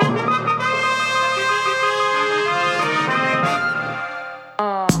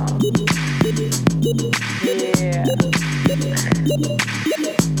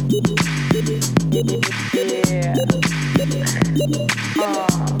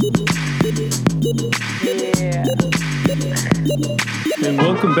and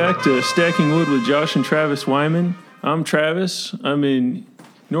welcome back to Stacking Wood with Josh and Travis Wyman. I'm Travis. I'm in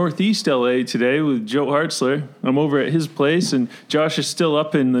Northeast LA today with Joe Hartzler. I'm over at his place, and Josh is still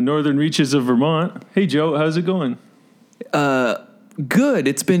up in the northern reaches of Vermont. Hey, Joe, how's it going? Good.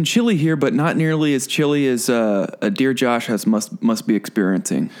 It's been chilly here, but not nearly as chilly as a dear Josh must be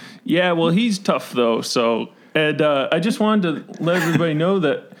experiencing. Yeah, well, he's tough, though. And I just wanted to let everybody know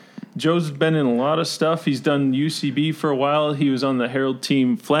that Joe's been in a lot of stuff. He's done UCB for a while. He was on the Herald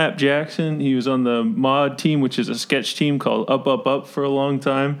team Flap Jackson. He was on the Mod team, which is a sketch team called Up, Up, Up for a long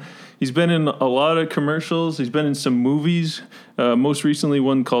time. He's been in a lot of commercials. He's been in some movies. Most recently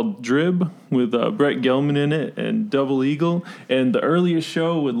one called Drib with Brett Gelman in it and Double Eagle. And the earliest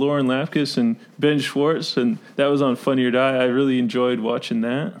show with Lauren Lapkus and Ben Schwartz. And that was on Funny or Die. I really enjoyed watching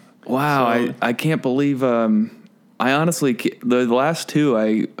that. Wow, So, I can't believe... I honestly, the last two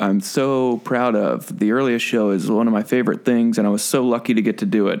I'm so proud of. The earliest show is one of my favorite things, and I was so lucky to get to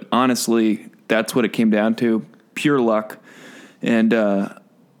do it. Honestly, that's what it came down to, pure luck. And I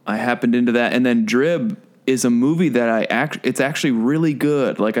happened into that. And then Drib is a movie that it's actually really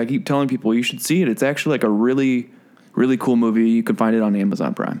good. Like, I keep telling people, you should see it. It's actually like a really, really cool movie. You can find it on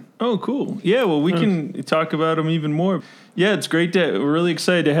Amazon Prime. Oh, cool. Yeah, well, we can talk about them even more. Yeah, it's great. We're really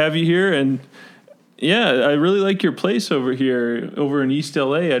excited to have you here, and... yeah, I really like your place over here, over in East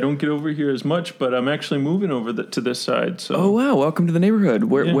LA. I don't get over here as much, but I'm actually moving over to this side. So. Oh wow, welcome to the neighborhood.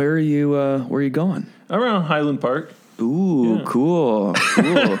 Where are you? Where are you going? Around Highland Park. Ooh, yeah. Cool.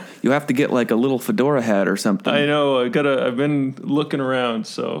 You have to get like a little fedora hat or something. I know. I've been looking around.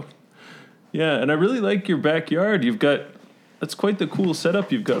 So, yeah, and I really like your backyard. That's quite the cool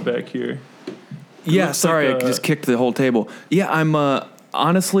setup you've got back here. Yeah, sorry, I just kicked the whole table. Yeah, I'm.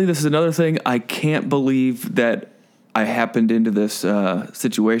 Honestly, this is another thing. I can't believe that I happened into this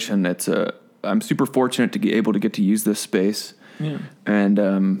situation. I'm super fortunate to be able to get to use this space. Yeah.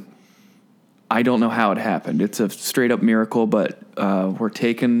 And I don't know how it happened. It's a straight up miracle, but we're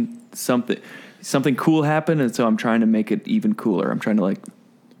taking something cool happened, and so I'm trying to make it even cooler. I'm trying to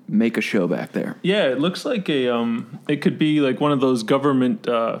make a show back there. Yeah, it looks like it could be like one of those government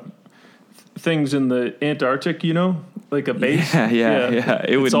things in the Antarctic, like a base. Yeah.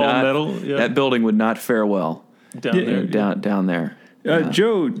 It's all metal. Yeah. That building would not fare well down there.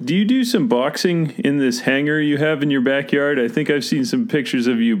 Joe, do you do some boxing in this hangar you have in your backyard? I think I've seen some pictures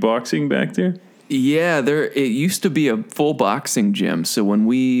of you boxing back there. Yeah, it used to be a full boxing gym. So when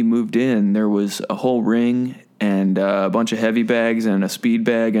we moved in, there was a whole ring and a bunch of heavy bags and a speed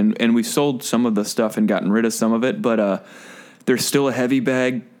bag, and we sold some of the stuff and gotten rid of some of it, but there's still a heavy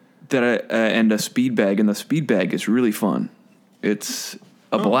bag and a speed bag, and the speed bag is really fun. It's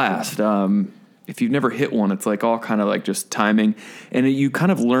a blast. If you've never hit one, it's like all kind of like just timing, and you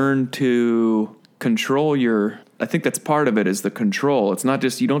kind of learn to control I think that's part of it is the control. It's not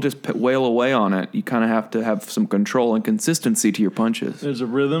just, you don't just wail away on it. You kind of have to have some control and consistency to your punches. There's a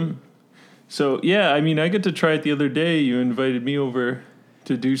rhythm. So, yeah, I mean, I got to try it the other day. You invited me over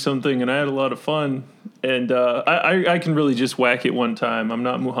to do something, and I had a lot of fun. And I can really just whack it one time. I'm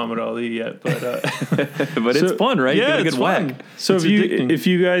not Muhammad Ali yet, but but it's fun, right? Yeah, you get a good fun. whack. So if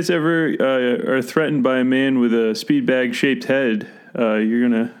you guys ever are threatened by a man with a speed bag shaped head, you're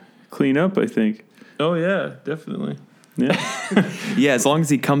gonna clean up, I think. Oh yeah, definitely. Yeah, yeah. As long as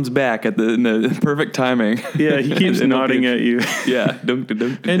he comes back in the perfect timing. Yeah, he keeps nodding at you. Yeah.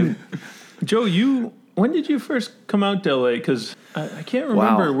 And Joe, when did you first come out to LA? Because I can't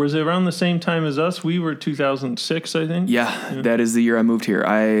remember. Wow. Was it around the same time as us? We were 2006, I think. Yeah, that is the year I moved here.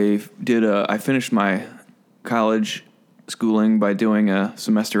 I finished my college schooling by doing a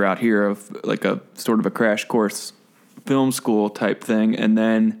semester out here of like a sort of a crash course film school type thing, and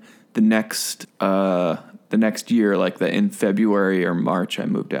then the next year, in February or March, I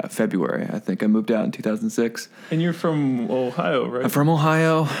moved out. February, I think I moved out in 2006. And you're from Ohio, right? I'm from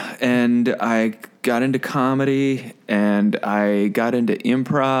Ohio, and I got into comedy, and I got into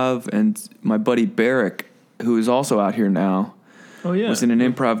improv, and my buddy Barrick, who is also out here now, was in an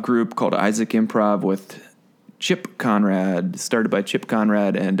improv group called Isaac Improv with Chip Conrad, started by Chip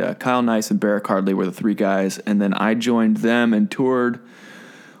Conrad, and Kyle Nice and Barrick Hardley were the three guys, and then I joined them and toured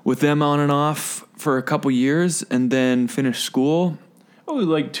with them on and off for a couple years, and then finished school.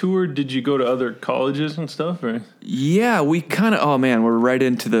 Oh, toured? Did you go to other colleges and stuff? Or? Yeah, we kind of. Oh man, we're right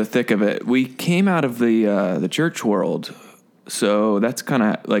into the thick of it. We came out of the church world, so that's kind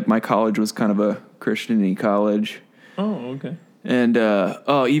of like my college was kind of a Christian-y college. Oh, okay. And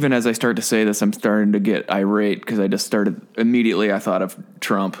even as I start to say this, I'm starting to get irate because I just started immediately. I thought of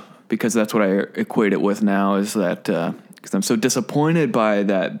Trump because that's what I equate it with now. Is that because I'm so disappointed by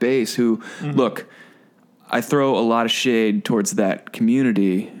that base? Who look. I throw a lot of shade towards that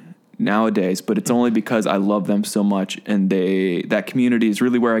community nowadays, but it's only because I love them so much, and that community is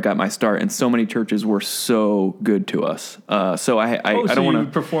really where I got my start, and so many churches were so good to us. So I don't want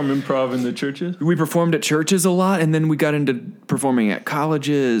to perform improv in the churches. We performed at churches a lot, and then we got into performing at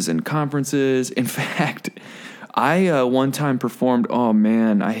colleges and conferences. In fact, I one time performed, oh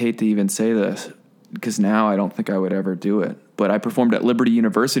man, I hate to even say this, because now I don't think I would ever do it, but I performed at Liberty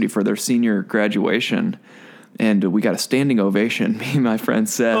University for their senior graduation, and we got a standing ovation, me and my friend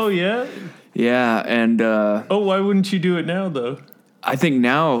Seth. Oh, yeah? Yeah, and... why wouldn't you do it now, though? I think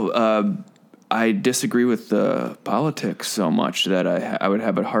now I disagree with the politics so much that I would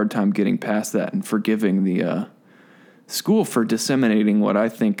have a hard time getting past that and forgiving the school for disseminating what I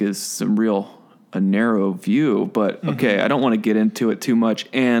think is a narrow view. But, okay, I don't want to get into it too much,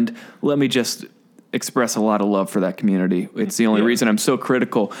 and let me just express a lot of love for that community. It's the only reason I'm so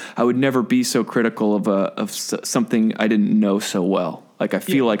critical. I would never be so critical of something I didn't know so well. Like, I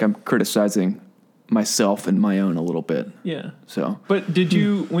feel like I'm criticizing myself and my own a little bit. Yeah. So, but did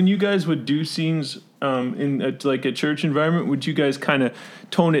you, when you guys would do scenes in a church environment, would you guys kind of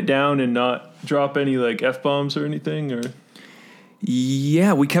tone it down and not drop any like F-bombs or anything, or?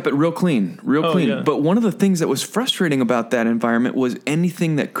 Yeah, we kept it real clean. Yeah. But one of the things that was frustrating about that environment was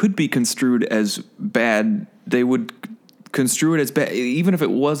anything that could be construed as bad, they would construe it as bad, even if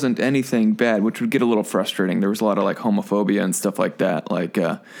it wasn't anything bad, which would get a little frustrating. There was a lot of like homophobia and stuff like that. Like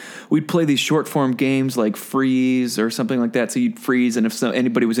we'd play these short form games like freeze or something like that. So you'd freeze, and if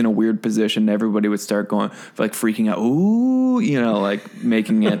anybody was in a weird position, everybody would start going like freaking out. Ooh, like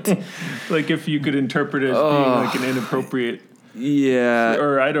making it like if you could interpret it as being like an inappropriate. Yeah.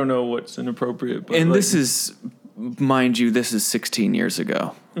 Or I don't know what's inappropriate. But and this is, mind you, this is 16 years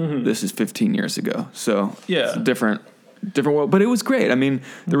ago. Mm-hmm. This is 15 years ago. So it's a different world. But it was great. I mean,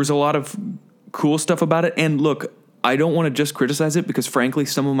 there was a lot of cool stuff about it. And look, I don't want to just criticize it because, frankly,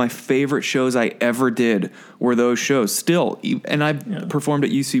 some of my favorite shows I ever did were those shows still. And I've performed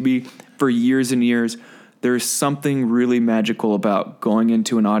at UCB for years and years. There's something really magical about going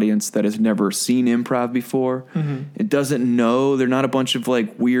into an audience that has never seen improv before. Mm-hmm. It doesn't know. They're not a bunch of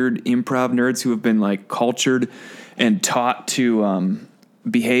like weird improv nerds who have been like cultured and taught to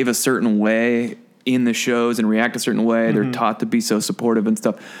behave a certain way in the shows and react a certain way. Mm-hmm. They're taught to be so supportive and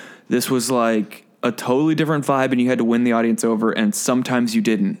stuff. This was like a totally different vibe, and you had to win the audience over, and sometimes you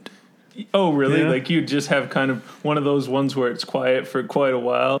didn't. Oh, really? Yeah. Like you just have kind of one of those ones where it's quiet for quite a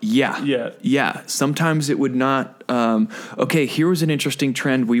while? Yeah. Sometimes it would not. Okay, here was an interesting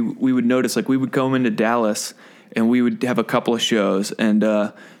trend we would notice. Like we would go into Dallas and we would have a couple of shows, and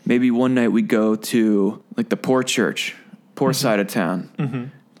maybe one night we'd go to like the poor church, poor side of town. Mm-hmm.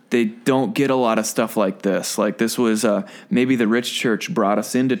 They don't get a lot of stuff like this. Like this was maybe the rich church brought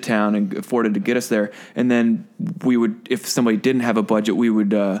us into town and afforded to get us there. And then we would, if somebody didn't have a budget, we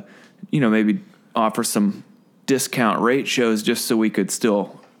would, maybe offer some discount rate shows just so we could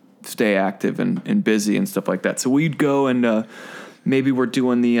still stay active and busy and stuff like that. So we'd go and maybe we're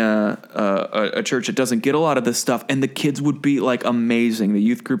doing a church that doesn't get a lot of this stuff, and the kids would be like amazing. The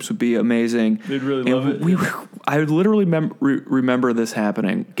youth groups would be amazing. They'd really love it. I literally remember this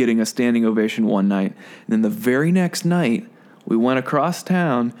happening, getting a standing ovation one night, and then the very next night we went across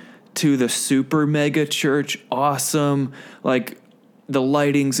town to the super mega church. Awesome, like. The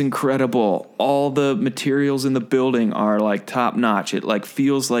lighting's incredible. All the materials in the building are like top notch. It like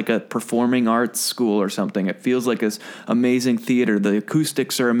feels like a performing arts school or something. It feels like this amazing theater. The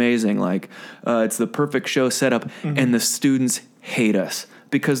acoustics are amazing. Like it's the perfect show setup. Mm-hmm. And the students hate us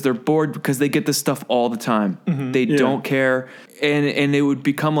because they're bored because they get this stuff all the time. Mm-hmm. They don't care. And it would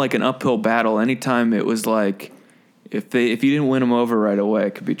become like an uphill battle anytime it was like, If you didn't win them over right away,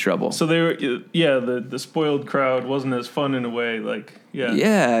 it could be trouble. So they were, the spoiled crowd wasn't as fun in a way,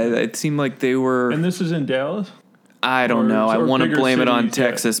 it seemed like they were. And this is in Dallas? I don't know. I want to blame it on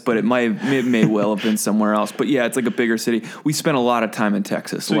Texas, but it may well have been somewhere else. But yeah, it's like a bigger city. We spent a lot of time in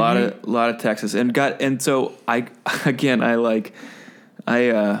Texas, so a lot of Texas, and so I'll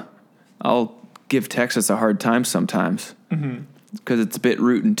give Texas a hard time sometimes because it's a bit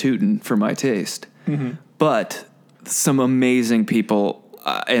rootin' tootin' for my taste, but. Some amazing people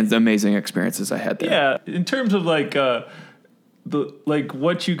and amazing experiences I had there. Yeah, in terms of what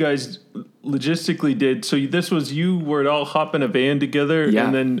you guys logistically did. So you were all hopping a van together,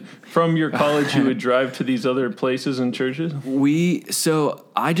 and then from your college you would drive to these other places and churches. So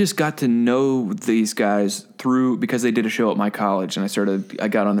I just got to know these guys because they did a show at my college, and I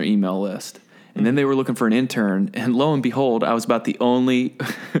got on their email list, and then they were looking for an intern, and lo and behold, I was about the only.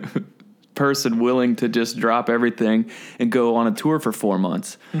 Person willing to just drop everything and go on a tour for 4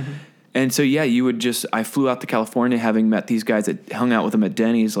 months. Mm-hmm. And so, yeah, I flew out to California having met these guys that hung out with them at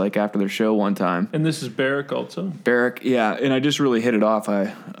Denny's, like, after their show one time. And this is Barrick also? Barrick, yeah. And I just really hit it off.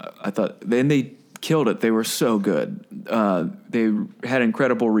 I thought, and they killed it. They were so good. They had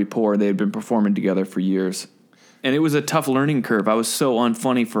incredible rapport. They had been performing together for years. And it was a tough learning curve. I was so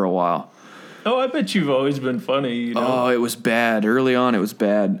unfunny for a while. Oh, I bet you've always been funny, you know? Oh, it was bad. Early on, it was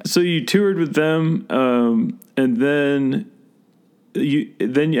bad. So you toured with them, and then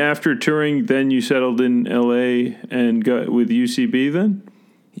after touring, then you settled in L.A. and got with UCB then?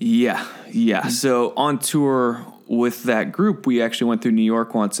 Yeah. So on tour with that group, we actually went through New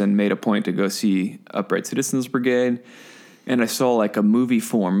York once and made a point to go see Upright Citizens Brigade. And I saw like a movie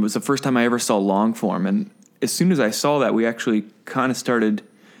form. It was the first time I ever saw long form. And as soon as I saw that, we actually kind of started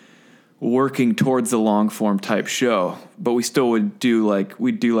working towards the long form type show, but we still would do like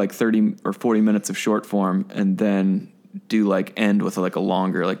 30 or 40 minutes of short form and then do like end with like a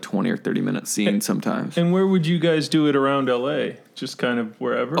longer, like 20 or 30 minute scene sometimes. And where would you guys do it around LA? Just kind of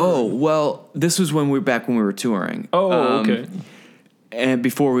wherever? Oh, well, this was when we were touring. Oh, okay. And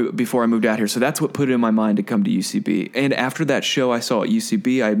before I moved out here. So that's what put it in my mind to come to UCB. And after that show I saw at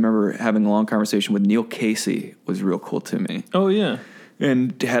UCB, I remember having a long conversation with Neil Casey. Was real cool to me. Oh, yeah.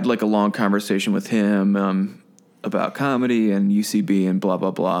 And had like a long conversation with him about comedy and UCB and blah,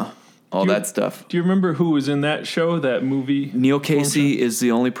 blah, blah. All that stuff. Do you remember who was in that show, that movie? Neil Casey is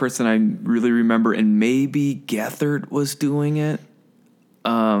the only person I really remember, and maybe Gethard was doing it.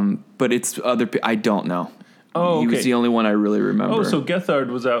 But it's other people. I don't know. Oh, okay. He was the only one I really remember. Oh, so Gethard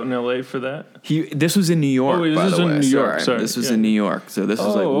was out in L.A. for that? This was in New York, by the way. New York, sorry. This was in New York, so this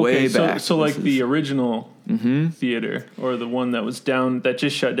was like way back. So like the original theater, or the one that was down, that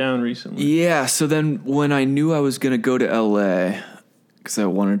just shut down recently. Yeah, so then when I knew I was going to go to L.A., because I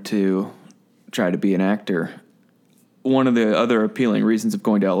wanted to try to be an actor, one of the other appealing reasons of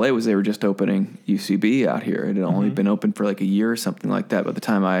going to L.A. was they were just opening UCB out here. It had only been open for like a year or something like that by the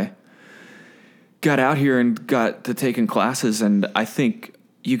time I got out here and got to taking classes. And I think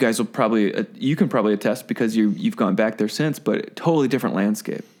you guys will you can probably attest because you've gone back there since, but totally different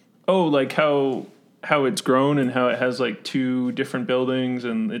landscape. Oh, like how it's grown and how it has like 2 different buildings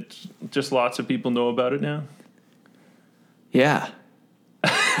and it's just lots of people know about it now? Yeah.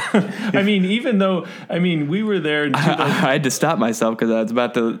 I mean, we were there. I had to stop myself because I was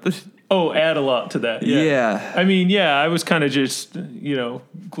about to... add a lot to that. Yeah. I mean, I was kind of just,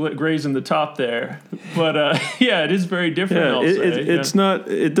 grazing the top there. But, it is very different, It's not...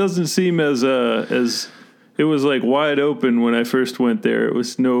 It doesn't seem as... It was like wide open when I first went there. It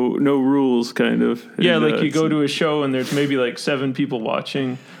was no rules, kind of. Yeah, and, like you go to a show and there's maybe like 7 people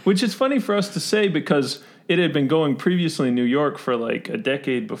watching, which is funny for us to say because it had been going previously in New York for like a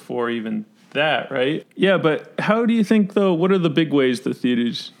decade before even that, right? Yeah, but how do you think, though, what are the big ways the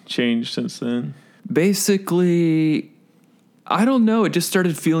theater's changed since then? Basically, I don't know. It just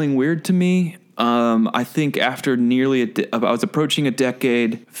started feeling weird to me. I think after nearly I was approaching a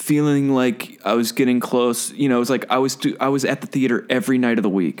decade, feeling like I was getting close. It was like I was at the theater every night of the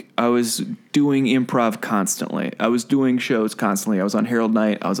week. I was doing improv constantly. I was doing shows constantly. I was on Herald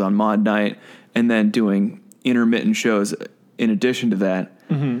Night. I was on Maud Night, and then doing intermittent shows in addition to that.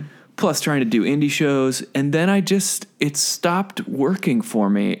 Mm-hmm. Plus trying to do indie shows, and then it stopped working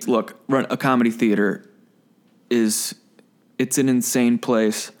for me. Look, run a comedy theater it's an insane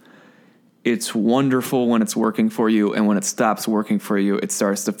place. It's wonderful when it's working for you, and when it stops working for you, it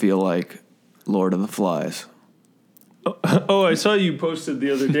starts to feel like Lord of the Flies. Oh, I saw you posted the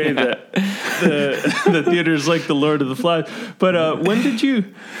other day that the theater's like the Lord of the Flies. But when did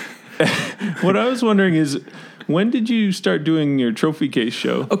you... What I was wondering is, when did you start doing your Trophy Case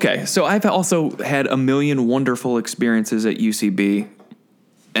show? Okay, so I've also had a million wonderful experiences at UCB,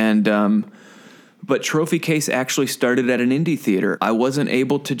 and but Trophy Case actually started at an indie theater. I wasn't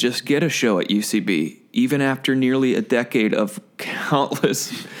able to just get a show at UCB, even after nearly a decade of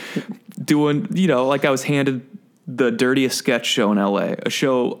countless doing, like I was handed the Dirtiest Sketch show in LA, a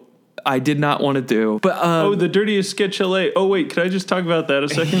show I did not want to do. But the Dirtiest Sketch LA. Oh, wait, could I just talk about that a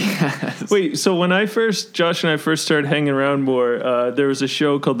second? Yes. Wait, so when Josh and I first started hanging around more, there was a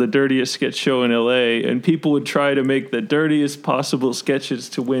show called The Dirtiest Sketch Show in LA, and people would try to make the dirtiest possible sketches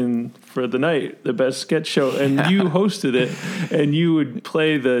to win for the night, the best sketch show. And you hosted it, and you would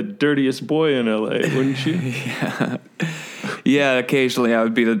play the dirtiest boy in LA, wouldn't you? Yeah. Yeah, occasionally I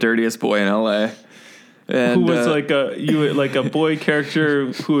would be the dirtiest boy in LA. And, who was like a boy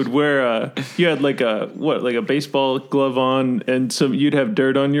character who would wear you had like a baseball glove on and you'd have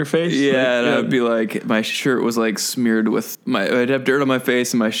dirt on your face. Yeah, and I'd be like, my shirt was like smeared with I'd have dirt on my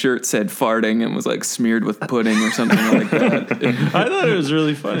face and my shirt said farting and was like smeared with pudding or something like that. I thought it was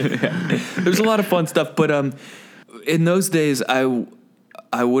really funny. Yeah. There's a lot of fun stuff, but in those days I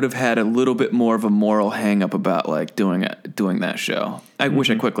would have had a little bit more of a moral hang up about like doing that show. I wish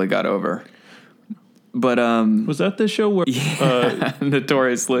I quickly got over. But was that the show where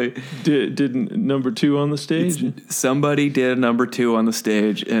notoriously did number 2 on the stage? Somebody did a number 2 on the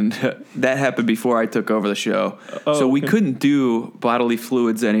stage, and that happened before I took over the show. So we couldn't do bodily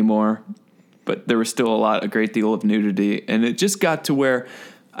fluids anymore, but there was still a great deal of nudity, and it just got to where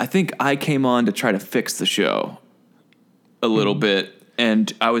I think I came on to try to fix the show a little bit, and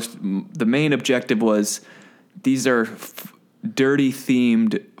the main objective was these are dirty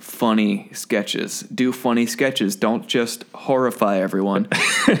themed funny sketches. Do funny sketches. Don't just horrify everyone.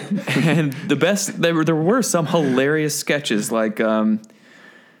 And there were some hilarious sketches like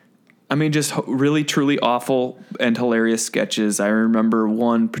just really truly awful and hilarious sketches. I remember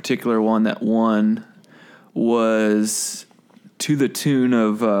one particular one that won was to the tune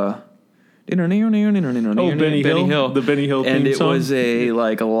of Benny Hill. The Benny Hill theme and it song? was a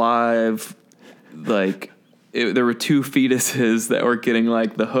live there were 2 fetuses that were getting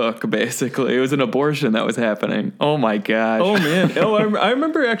like the hook. Basically, it was an abortion that was happening. Oh my gosh! Oh man! I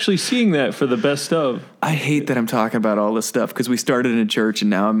remember actually seeing that for the best of. I hate that I'm talking about all this stuff because we started in a church and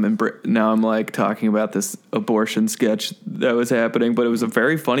now I'm like talking about this abortion sketch that was happening. But it was a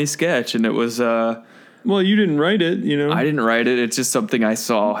very funny sketch, and it was. Well, you didn't write it, you know. I didn't write it. It's just something I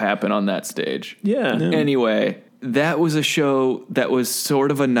saw happen on that stage. Yeah. Anyway. That was a show that was sort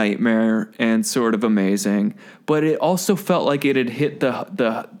of a nightmare and sort of amazing, but it also felt like it had hit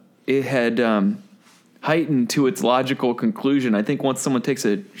it had heightened to its logical conclusion. I think once someone takes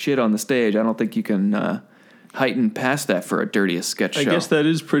a shit on the stage, I don't think you can heighten past that for a dirtiest sketch show. I guess that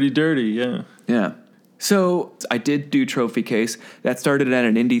is pretty dirty, yeah. Yeah. So I did do Trophy Case. That started at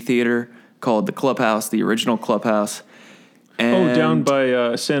an indie theater called the Clubhouse, the original Clubhouse. And down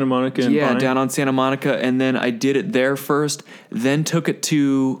by Santa Monica and Vine? Down on Santa Monica. And then I did it there first, then took it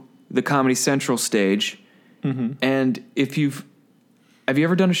to the Comedy Central stage. Mm-hmm. And have you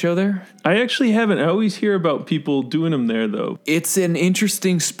ever done a show there? I actually haven't. I always hear about people doing them there, though. It's an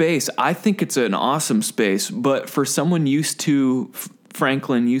interesting space. I think it's an awesome space. But for someone used to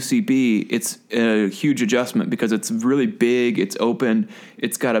Franklin UCB, it's a huge adjustment because it's really big. It's open.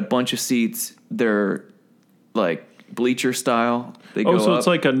 It's got a bunch of seats. They're like bleacher style. They go so up. It's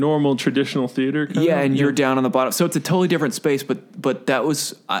like a normal traditional theater kind of? And you're down on the bottom. So it's a totally different space, but that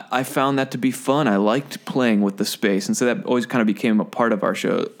was I found that to be fun. I liked playing with the space, and so that always kind of became a part of our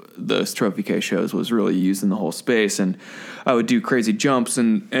show. Those Trophy Case shows was really using the whole space, and I would do crazy jumps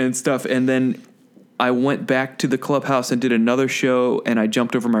and stuff, and then I went back to the Clubhouse and did another show, and I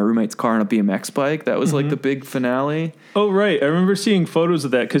jumped over my roommate's car on a BMX bike. That was like the big finale. Oh, right. I remember seeing photos of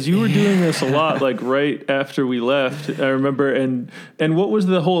that because you were doing this a lot, like right after we left. I remember. And what was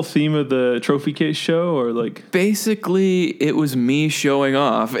the whole theme of the Trophy Case show? Or like basically, it was me showing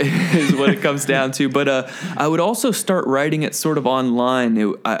off is what it comes down to. But I would also start writing it sort of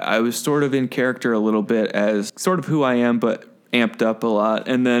online. I was sort of in character a little bit as sort of who I am, but amped up a lot.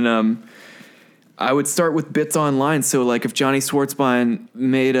 And then I would start with bits online. So like if Johnny Schwartzbein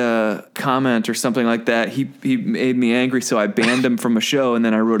made a comment or something like that, he made me angry. So I banned him from a show. And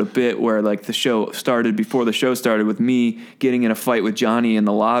then I wrote a bit where like the show started before the show started with me getting in a fight with Johnny in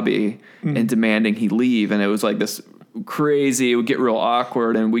the lobby and demanding he leave. And it was like this crazy, it would get real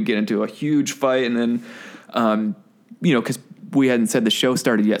awkward and we'd get into a huge fight. And then, cause we hadn't said the show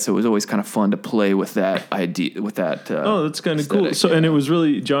started yet, so it was always kind of fun to play with that idea. With that, that's kind of cool. So, and it was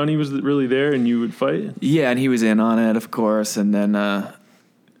really Johnny was really there, and you would fight. Yeah, and he was in on it, of course. And then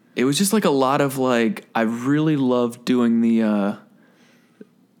it was just like a lot of like I really loved doing the,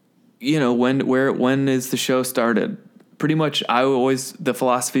 when is the show started? Pretty much, the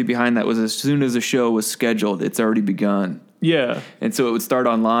philosophy behind that was as soon as the show was scheduled, it's already begun. Yeah. And so it would start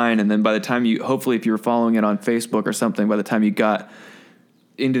online, and then by the time hopefully if you were following it on Facebook or something, by the time you got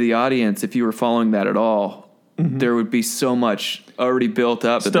into the audience, if you were following that at all, there would be so much already built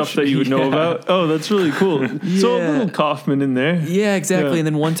up. Stuff that you would know about. Oh, that's really cool. Yeah. So a little Kaufman in there. Yeah, exactly. Yeah. And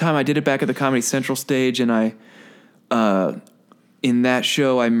then one time I did it back at the Comedy Central stage, and I, in that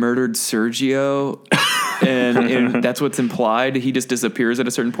show, I murdered Sergio. and that's what's implied. He just disappears at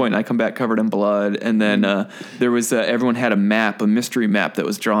a certain point, and I come back covered in blood. And then there was everyone had a map, a mystery map that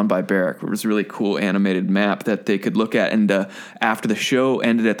was drawn by Barrick. It was a really cool animated map that they could look at. And after the show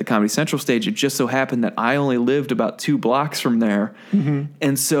ended at the Comedy Central stage, it just so happened that I only lived about 2 blocks from there,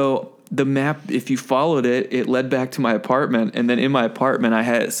 and so the map, if you followed it, it led back to my apartment. And then in my apartment, I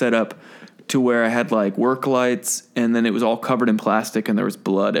had it set up to where I had like work lights, and then it was all covered in plastic, and there was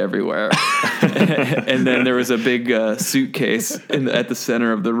blood everywhere. And then there was a big suitcase at the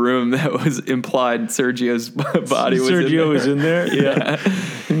center of the room that was implied Sergio's body was in there. Sergio was in there? Yeah.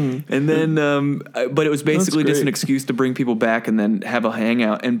 And then, but it was basically just an excuse to bring people back and then have a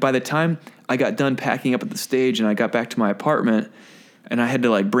hangout. And by the time I got done packing up at the stage and I got back to my apartment, and I had to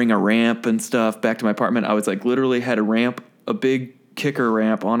like bring a ramp and stuff back to my apartment, I was like literally had a ramp, a big kicker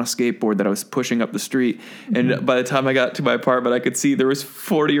ramp on a skateboard that I was pushing up the street. And by the time I got to my apartment, I could see there was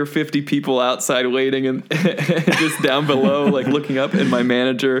 40 or 50 people outside waiting and just down below, like looking up. And my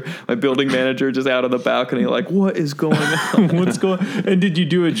building manager, just out on the balcony, like, what is going on? What's going on? And did you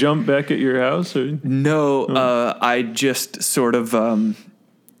do a jump back at your house? Or? No, I just sort of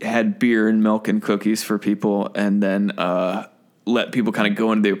had beer and milk and cookies for people, and then let people kind of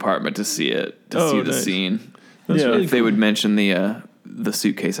go into the apartment to see it, see the scene. That's really if they would mention the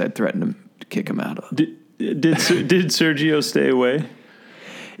suitcase, I'd threaten to kick him out of. Did Sergio stay away?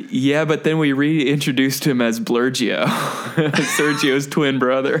 Yeah, but then we reintroduced him as Blurgio, Sergio's twin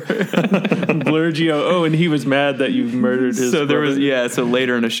brother. Blurgio. Oh, and he was mad that you murdered his So there brother. was so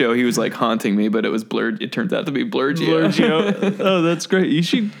later in the show he was like haunting me, but it was it turns out to be Blurgio. Blurgio. Oh, that's great. You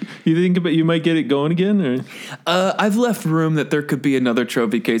think about you might get it going again, or? I've left room that there could be another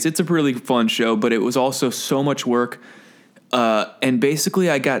trophy case. It's a really fun show, but it was also so much work. And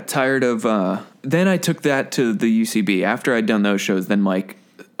basically I got tired of, then I took that to the UCB. After I'd done those shows, then Mike,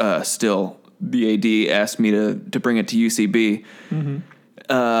 still the AD asked me to bring it to UCB.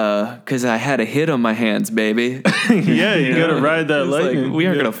 Cause I had a hit on my hands, baby. Yeah, you gotta ride that lightning.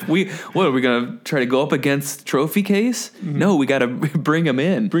 Like, what are we gonna try to go up against trophy case? No, we gotta bring him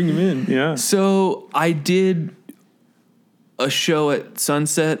in. Bring him in. Yeah. So I did a show at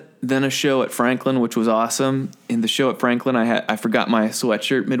Sunset, then a show at Franklin, which was awesome. In the show at Franklin, I forgot my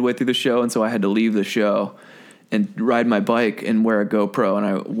sweatshirt midway through the show, and so I had to leave the show and ride my bike and wear a GoPro. And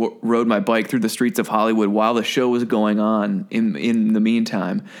I rode my bike through the streets of Hollywood while the show was going on. In the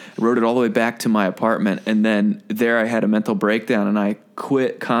meantime, I rode it all the way back to my apartment, and then there I had a mental breakdown, and I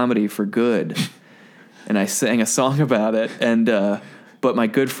quit comedy for good. And I sang a song about it, and but my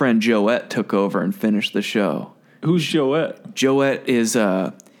good friend Joette took over and finished the show. Who's Joette? Joette is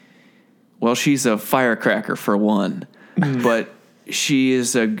she's a firecracker for one, but she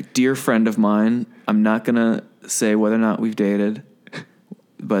is a dear friend of mine. I'm not gonna say whether or not we've dated,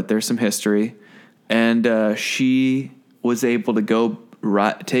 but there's some history. And she was able to go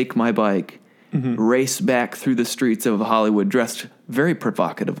take my bike, race back through the streets of Hollywood dressed very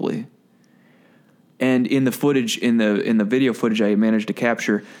provocatively. And in the footage, in the video footage I managed to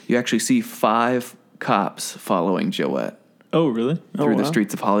capture, you actually see 5 cops following Joette. Oh, really? Through the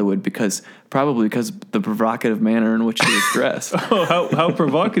streets of Hollywood, probably because the provocative manner in which she was dressed. Oh, how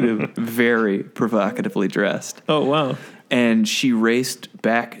provocative. Very provocatively dressed. Oh, wow. And she raced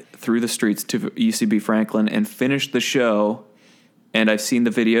back through the streets to UCB Franklin and finished the show. And I've seen the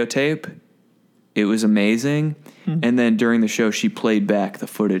videotape. It was amazing. And then during the show, she played back the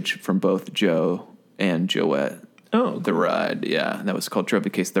footage from both Joe and Joette. Oh, The Ride. Yeah, that was called Trophy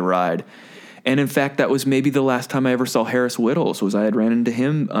Case The Ride. And in fact, that was maybe the last time I ever saw Harris Whittles. Was I had ran into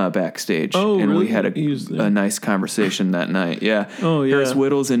him backstage, and really? we had a nice conversation that night. Yeah. Oh, yeah. Harris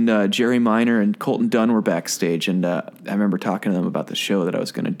Whittles and Jerry Minor and Colton Dunn were backstage, and I remember talking to them about the show that I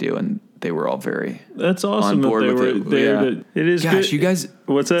was going to do, and they were all very That's awesome on board that they with were it. there. Yeah. To, It is Gosh, good. you guys.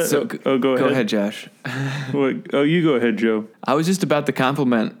 What's that? So, go ahead. Go ahead, Josh. You go ahead, Joe. I was just about to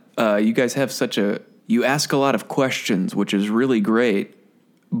compliment. You guys have you ask a lot of questions, which is really great.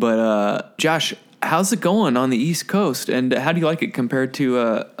 But Josh, how's it going on the East Coast, and how do you like it compared to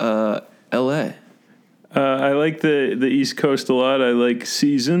L.A.? I like the East Coast a lot. I like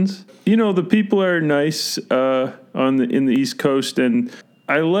seasons. The people are nice in the East Coast, and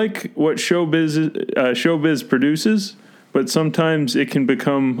I like what showbiz produces. But sometimes it can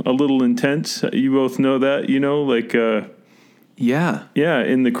become a little intense. You both know that, Yeah,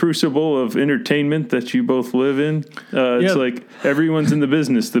 in the crucible of entertainment that you both live in. It's like everyone's in the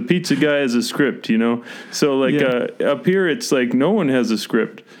business. The pizza guy has a script, So up here, it's like no one has a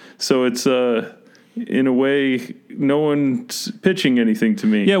script. So it's in a way, no one's pitching anything to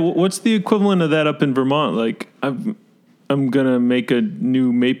me. yeah, what's the equivalent of that up in Vermont? Like, I'm gonna make a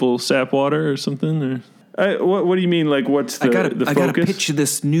new maple sap water or something. Or What do you mean? Like, what's the focus? I gotta pitch you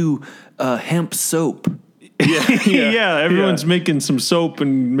this new hemp soap. Yeah, everyone's making some soap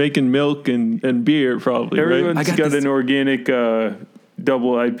and making milk and beer, probably. Everyone's right? got an organic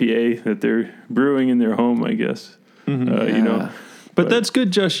double IPA that they're brewing in their home, I guess. You know. But that's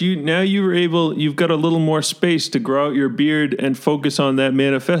good, Josh. You've got a little more space to grow out your beard and focus on that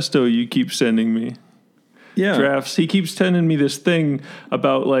manifesto you keep sending me. Yeah. Drafts. He keeps sending me this thing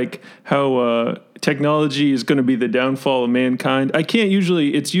about like how technology is going to be the downfall of mankind.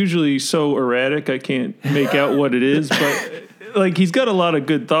 It's usually so erratic I can't make out what it is, but like he's got a lot of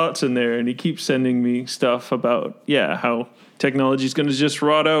good thoughts in there, and he keeps sending me stuff about how technology is going to just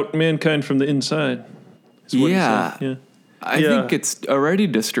rot out mankind from the inside. Is what he said. I think it's already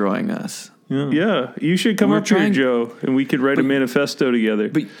destroying us. Yeah, you should come up here, Joe, and we could write a manifesto together.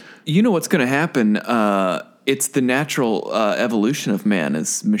 But you know what's going to happen? It's the natural evolution of man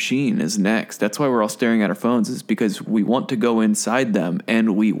as machine is next. That's why we're all staring at our phones, is because we want to go inside them,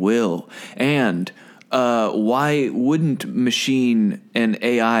 and we will. And why wouldn't machine and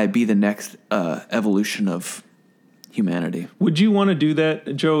AI be the next evolution of humanity? Would you want to do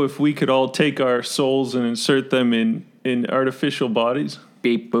that, Joe, if we could all take our souls and insert them in artificial bodies?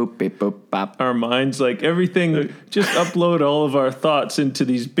 Beep, boop, beep, boop, bop. Our minds, like everything, just upload all of our thoughts into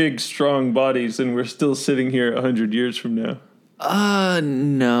these big, strong bodies, and we're still sitting here 100 years from now.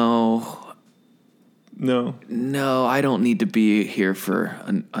 No. No, I don't need to be here for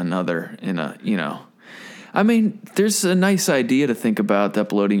another, I mean, there's a nice idea to think about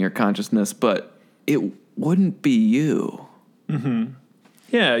uploading your consciousness, but it wouldn't be you. Mm-hmm.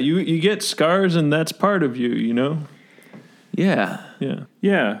 Yeah, you get scars, and that's part of you, you know? Yeah.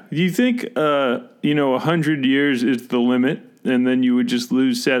 Yeah. Do you think, 100 years is the limit, and then you would just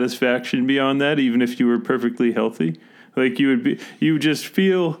lose satisfaction beyond that, even if you were perfectly healthy? Like you would just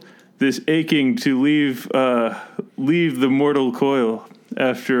feel this aching to leave the mortal coil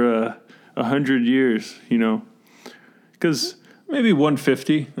after 100 years, because maybe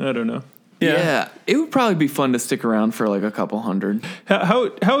 150. I don't know. Yeah, it would probably be fun to stick around for like a couple hundred.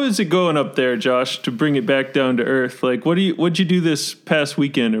 How is it going up there, Josh? To bring it back down to earth, like what'd you do this past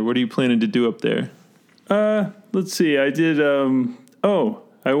weekend, or what are you planning to do up there? Let's see. I did.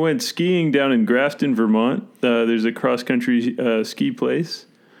 I went skiing down in Grafton, Vermont. There's a cross country ski place.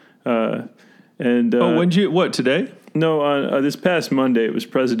 What today? No, on this past Monday it was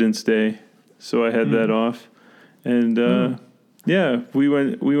President's Day, so I had that off, and. Yeah, we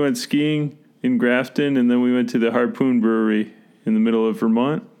went skiing in Grafton, and then we went to the Harpoon Brewery in the middle of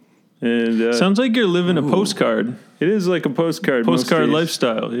Vermont. And sounds like you're living a postcard. It is like a postcard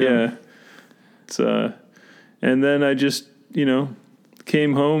lifestyle. Yeah. It's and then I just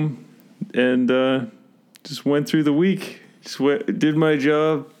came home and just went through the week. Just did my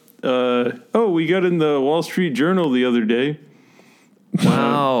job. We got in the Wall Street Journal the other day.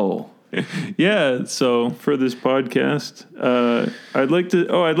 Wow. Yeah, so for this podcast, I'd like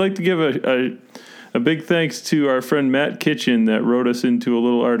to give a big thanks to our friend Matt Kitchen that wrote us into a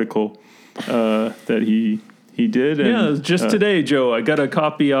little article that he did. And, just today, Joe, I got a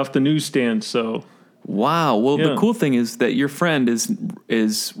copy off the newsstand. So wow. Well, the cool thing is that your friend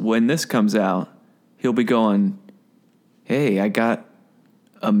is when this comes out, he'll be going, "Hey, I got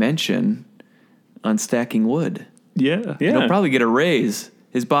a mention on Stacking Wood." Yeah. And he'll probably get a raise.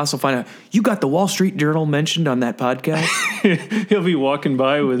 His boss will find out, you got the Wall Street Journal mentioned on that podcast? He'll be walking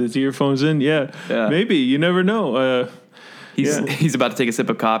by with his earphones in. Yeah. Maybe. You never know. He's about to take a sip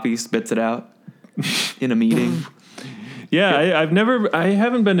of coffee, spits it out in a meeting. I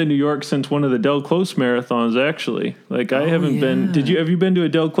haven't been to New York since one of the Del Close marathons, actually. Like, I haven't been. Have you been to a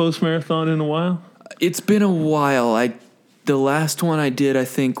Del Close marathon in a while? It's been a while. The last one I did, I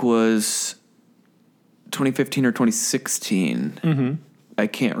think, was 2015 or 2016. Mm-hmm. I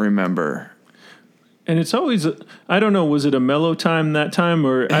can't remember. And it's always, I don't know, was it a mellow time that time?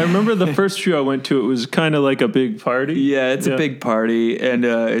 Or I remember the first few I went to, it was kind of like a big party. Yeah, it's a big party, and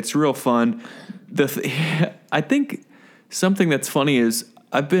it's real fun. I think something that's funny is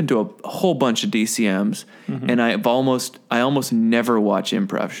I've been to a whole bunch of DCMs, and I almost never watch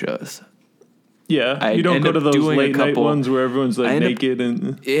improv shows. Yeah, you don't go to those late night ones where everyone's like naked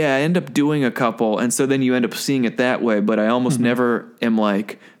I end up doing a couple, and so then you end up seeing it that way. But I almost never am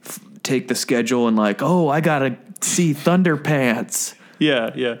like take the schedule and like, oh, I gotta see Thunderpants.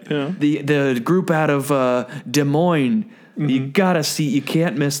 Yeah. The group out of Des Moines. Mm-hmm. You gotta see. You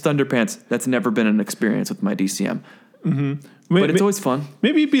can't miss Thunderpants. That's never been an experience with my DCM. Mm-hmm. But it's always fun.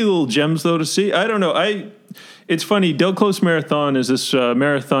 Maybe it'd be little gems though to see. I don't know. It's funny. Del Close Marathon is this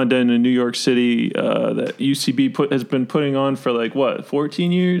marathon done in New York City that UCB has been putting on for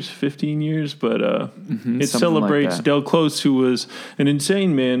 14 years, 15 years. But it celebrates like Del Close, who was an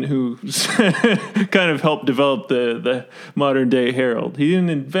insane man who kind of helped develop the modern day Herald. He didn't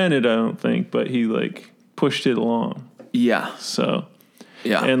invent it, I don't think, but he pushed it along. Yeah. So,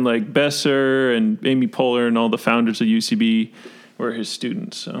 Yeah. and Besser and Amy Poehler and all the founders of UCB were his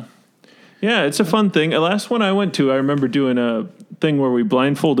students. So. Yeah, it's a fun thing. The last one I went to, I remember doing a thing where we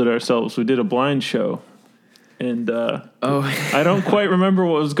blindfolded ourselves. We did a blind show. And I don't quite remember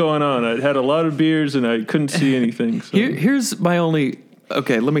what was going on. I'd had a lot of beers and I couldn't see anything. So. Here's my only...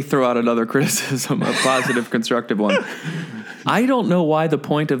 Okay, let me throw out another criticism, a positive, constructive one. I don't know why the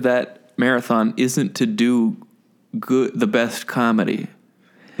point of that marathon isn't to do the best comedy.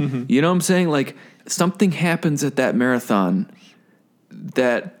 Mm-hmm. You know what I'm saying? Something happens at that marathon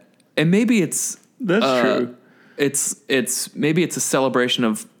that... And maybe it's true. It's maybe it's a celebration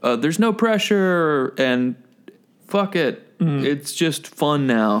of there's no pressure and fuck it. Mm. It's just fun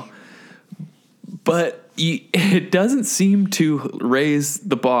now. But it doesn't seem to raise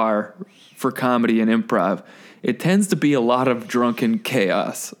the bar for comedy and improv. It tends to be a lot of drunken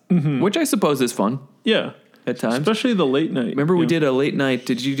chaos, which I suppose is fun. Yeah, at times, especially the late night. Remember we did a late night.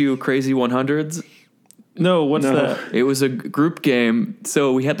 Did you do Crazy 100s? No, what's that? It was a group game.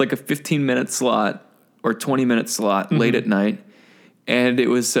 So we had a 15-minute slot or 20-minute slot late at night. And it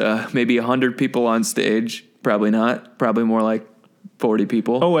was maybe 100 people on stage. Probably not. Probably more like 40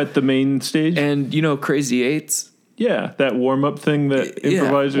 people. Oh, at the main stage? And Crazy Eights? Yeah, that warm-up thing that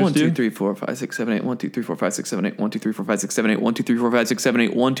improvisers do. 1, 2, 3, 4, 5, 6, 7, 8. 1, 2, 3, 4, 5, 6, 7, 8. 1, 2, 3, 4, 5, 6, 7, 8. 1, 2, 3, 4, 5, 6, 7,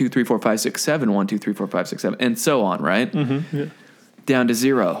 8. 1, 2, 3, 4, 5, 6, 7. 1, 2, 3, 4, 5, 6, 7. And so on, right? Mm-hmm. Yeah. Down to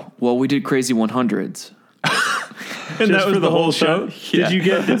 0. Well, we did Crazy 100s. And that was the whole show? Yeah. Did you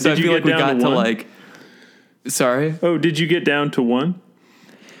get down to one? Sorry? Oh, did you get down to 1?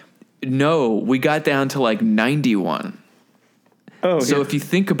 No, we got down to 91. Oh, so if you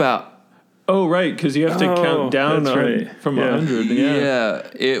think about... Oh, right, because you have to count down from 100. Yeah,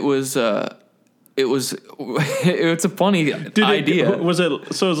 it was... It's a funny idea. Was it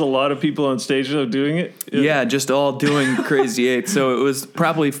a lot of people on stage doing it? Yeah, just all doing Crazy 8. So it was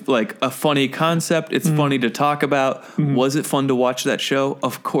probably a funny concept. It's funny to talk about. Mm-hmm. Was it fun to watch that show?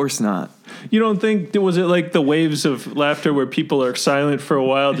 Of course not. You don't think, was it the waves of laughter where people are silent for a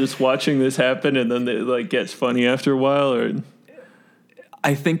while just watching this happen and then it gets funny after a while? Or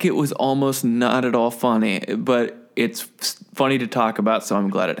I think it was almost not at all funny, but it's funny to talk about, so I'm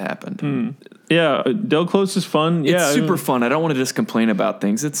glad it happened. Mm. Yeah, Del Close is fun. It's super fun. I don't want to just complain about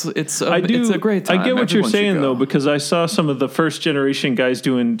things. It's a great time. I get what you're saying though, because I saw some of the first generation guys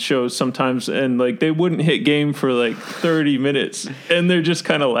doing shows sometimes, and they wouldn't hit game for 30 minutes, and they're just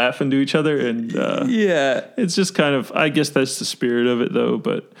kind of laughing to each other, and it's just kind of. I guess that's the spirit of it though.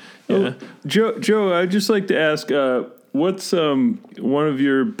 But yeah, Joe, I'd just like to ask. What's one of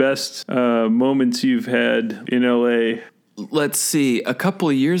your best moments you've had in LA? Let's see. A couple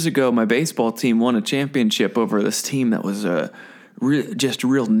of years ago, my baseball team won a championship over this team that was just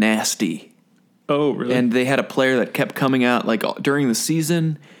real nasty. Oh, really? And they had a player that kept coming out during the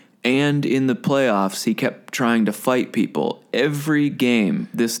season and in the playoffs. He kept trying to fight people. Every game,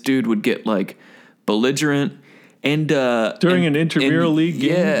 this dude would get belligerent. And during an intramural league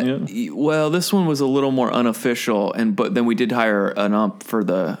game? Yeah. Well, this one was a little more unofficial, but then we did hire an ump for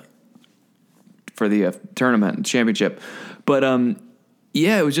the tournament championship. But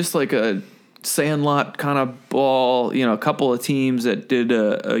it was just a sandlot kind of ball, a couple of teams that did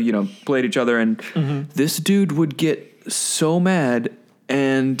played each other, and this dude would get so mad,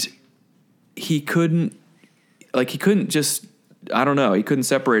 and he couldn't just, I don't know, he couldn't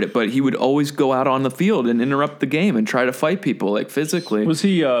separate it, but he would always go out on the field and interrupt the game and try to fight people physically. Was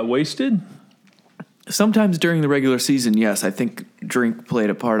he wasted? Sometimes during the regular season, yes, I think drink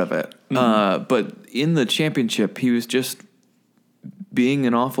played a part of it. Mm-hmm. But in the championship, he was just being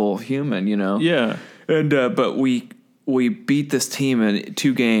an awful human, Yeah. And but we beat this team in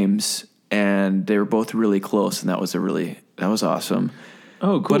 2 games, and they were both really close, and that was awesome.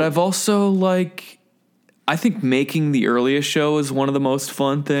 Oh, cool. But I've also I think making the earliest show is one of the most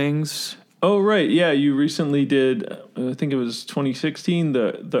fun things. Oh, right. Yeah, you recently did, I think it was 2016,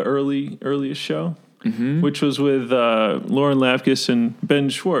 the earliest show, which was with Lauren Lapkus and Ben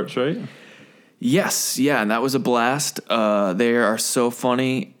Schwartz, right? Yes, yeah, and that was a blast. They are so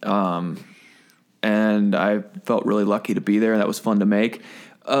funny, and I felt really lucky to be there. That was fun to make.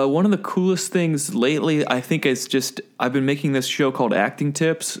 One of the coolest things lately, I think, is just I've been making this show called Acting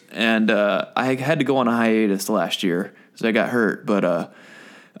Tips, and I had to go on a hiatus last year because I got hurt, but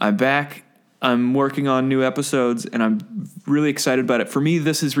I'm back, I'm working on new episodes, and I'm really excited about it. For me,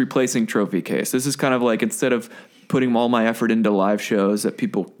 this is replacing Trophy Case. This is kind of like, instead of putting all my effort into live shows that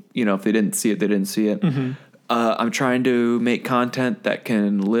people, if they didn't see it, they didn't see it. Mm-hmm. I'm trying to make content that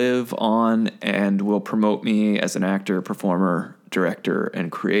can live on and will promote me as an actor, performer, director,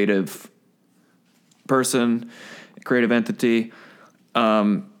 and creative person, creative entity.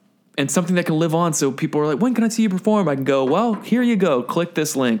 And something that can live on, so people are like, when can I see you perform? I can go, well, here you go. Click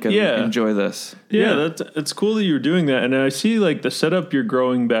this link and enjoy this. Yeah, it's cool that you're doing that. And I see, like, the setup you're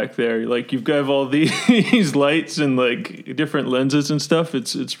growing back there. Like, you've got all these lights and, like, different lenses and stuff.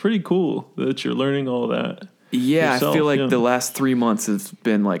 It's pretty cool that you're learning all that. Yeah, yourself. I feel like the last 3 months has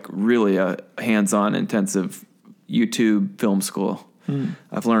been, like, really a hands-on, intensive YouTube film school.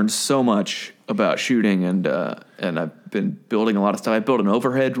 I've learned so much about shooting, and I've been building a lot of stuff. I built an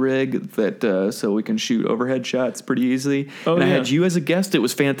overhead rig that so we can shoot overhead shots pretty easily. Oh, and I yeah. had you as a guest. It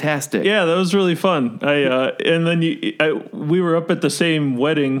was fantastic. Yeah, that was really fun. And then we were up at the same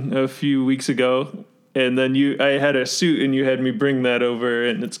wedding a few weeks ago, and then I had a suit, and you had me bring that over,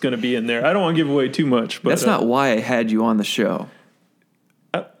 and it's going to be in there. I don't want to give away too much, but That's not why I had you on the show.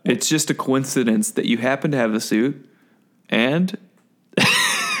 It's just a coincidence that you happen to have the suit and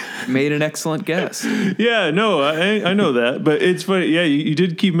made an excellent guest. Yeah, no, I know that, but it's funny. Yeah, you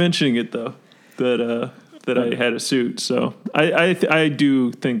did keep mentioning it though, that I had a suit. So I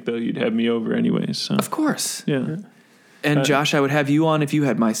do think though you'd have me over anyways. So. Of course. Yeah. And Josh, I would have you on if you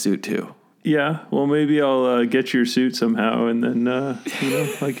had my suit too. Yeah, well, maybe I'll get your suit somehow, and then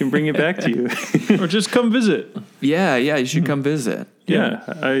I can bring it back to you. Or just come visit. Yeah, you should come visit. Yeah,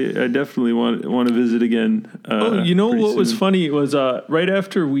 I definitely want to visit again. You know what was soon. funny was right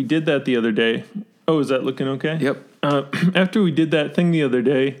after we did that the other day. Oh, is that looking okay? Yep. After we did that thing the other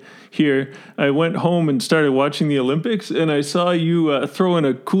day here, I went home and started watching the Olympics, and I saw you throwing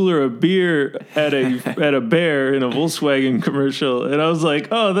a cooler of beer at a bear in a Volkswagen commercial, and I was like,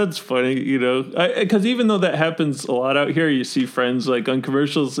 oh, that's funny, because even though that happens a lot out here, you see friends like on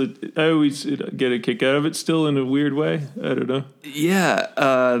commercials. I always get a kick out of it, still in a weird way. I don't know. Yeah,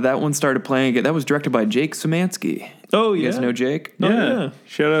 that one started playing again. That was directed by Jake Szymanski. Oh, You yeah. guys know Jake? Oh, Yeah. yeah.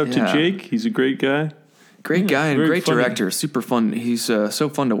 Shout out Yeah. to Jake. He's a great guy. Great guy and very great funny. director. Super fun. He's so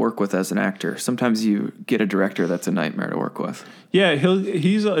fun to work with as an actor. Sometimes you get a director that's a nightmare to work with. Yeah,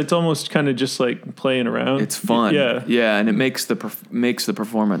 he's. It's almost kind of just like playing around. It's fun. Yeah. and it makes the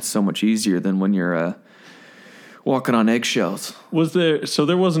performance so much easier than when you're walking on eggshells. Was there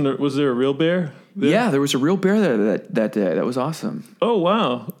a real bear there? Yeah, there was a real bear there that day. That was awesome. Oh,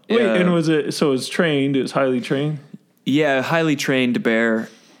 wow. Wait, Yeah. and it was trained, it was highly trained? Yeah, highly trained bear.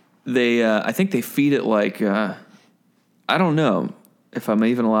 They, I think they feed it like, I don't know if I'm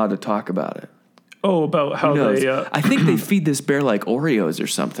even allowed to talk about it. Oh, about how Who knows? they... I think they feed this bear like Oreos or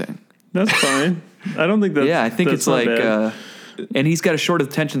something. That's fine. I don't think that's... Yeah, I think that's it's not like, bad. and he's got a short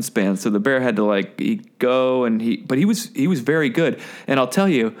attention span, so the bear had to go and but he was very good. And I'll tell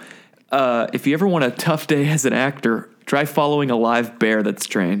you, if you ever want a tough day as an actor, try following a live bear that's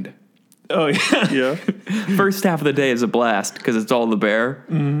trained. Oh, yeah. Yeah. First half of the day is a blast because it's all the bear.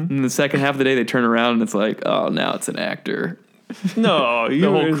 Mm-hmm. And the second half of the day, they turn around and it's like, oh, now it's an actor. No, The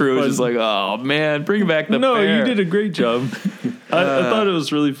whole crew is just like, oh, man, bring back the No, bear. you did a great job. I thought it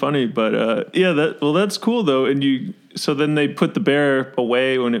was really funny, but that's cool though. And so then they put the bear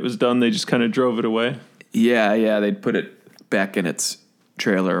away when it was done. They just kind of drove it away. Yeah, they'd put it back in its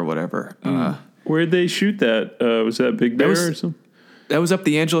trailer or whatever. Where'd they shoot that? Was that Big Bear was- or something? That was up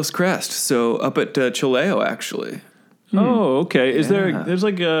the Angeles Crest, so up at Chileo, actually. Oh, okay. Is Yeah. there's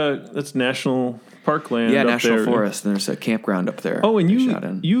like that's national parkland? Yeah, up National there. Forest, and there's a campground up there. Oh, and they shot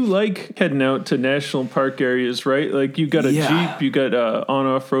in. you like heading out to national park areas, right? Like you got a Yeah. Jeep, you got a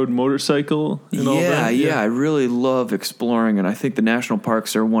on-off-road motorcycle and all that. Yeah, I really love exploring, and I think the national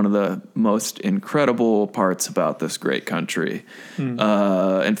parks are one of the most incredible parts about this great country. In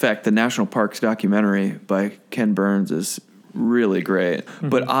fact, the National Parks documentary by Ken Burns is really great.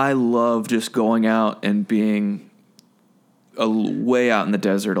 But I love just going out and being way out in the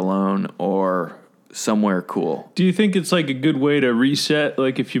desert alone or somewhere cool. Do you think it's like a good way to reset?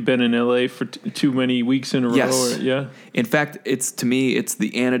 Like if you've been in LA for too many weeks in a Yes. row? Yeah. In fact, to me, it's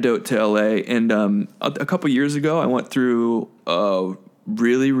the antidote to LA. And a couple years ago, I went through a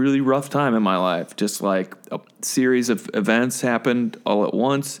really, really rough time in my life. Just like a series of events happened all at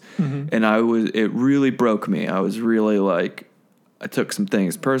once, and it really broke me. I was really I took some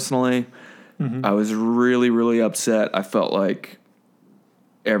things personally. I was really, really upset. I felt like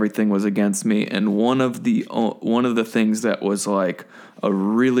everything was against me, and one of the things that was like a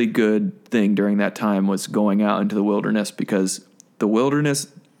really good thing during that time was going out into the wilderness, because the wilderness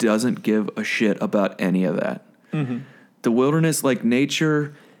doesn't give a shit about any of that. The wilderness, like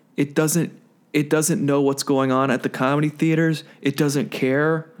nature, it doesn't know what's going on at the comedy theaters. It doesn't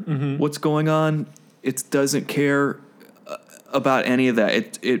care what's going on. It doesn't care about any of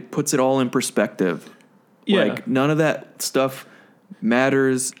that. It puts it all in perspective. Yeah. Like none of that stuff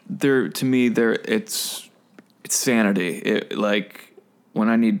matters. To me, it's sanity. Like when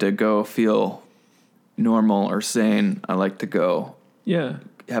I need to go feel normal or sane, I like to go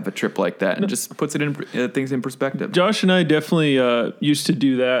have a trip like that, and just puts it in things in perspective. Josh and I definitely used to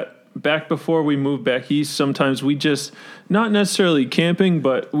do that back before we moved back east. Sometimes we just, not necessarily camping,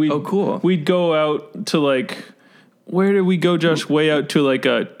 but we'd go out to like, where did we go, Josh? Way out to like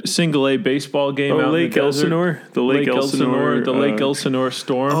a single A baseball game out Lake in the desert. Elsinore? The Lake Elsinore. The Lake Elsinore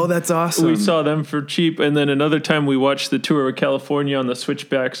Storm. Oh, that's awesome. We saw them for cheap. And then another time we watched the tour of California on the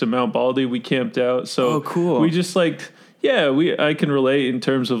switchbacks of Mount Baldy. We camped out. So cool. We just like, I can relate in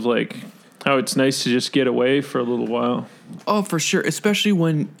terms of like how it's nice to just get away for a little while. Oh, for sure. Especially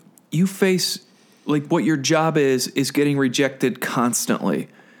when you face, like, what your job is getting rejected constantly.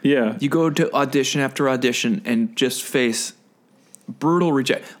 Yeah. You go to audition after audition and just face brutal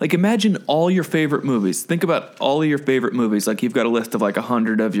reject. Like, imagine all your favorite movies. Think about all of your favorite movies. Like, you've got a list of like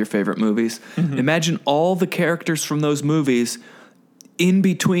 100 of your favorite movies. Imagine all the characters from those movies in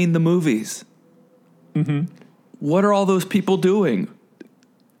between the movies. What are all those people doing?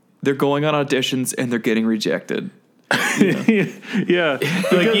 They're going on auditions and they're getting rejected. Yeah.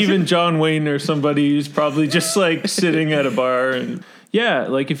 Like even John Wayne or somebody who's probably just like sitting at a bar. And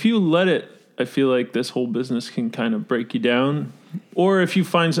like if you let it, I feel like this whole business can kind of break you down. Or if you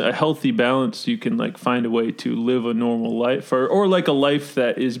find a healthy balance, you can like find a way to live a normal life or like a life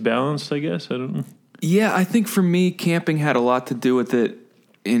that is balanced, I guess. I don't know. Yeah, I think for me, camping had a lot to do with it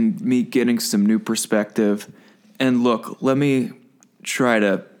in me getting some new perspective. And look, let me try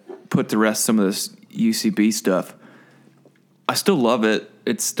to put to rest some of this UCB stuff. I still love it.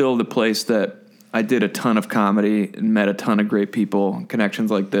 It's still the place that I did a ton of comedy and met a ton of great people, connections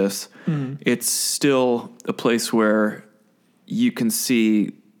like this. It's still a place where you can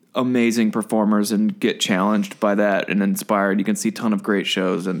see amazing performers and get challenged by that and inspired. You can see a ton of great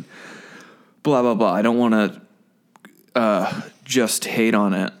shows and blah, blah, blah. I don't want to just hate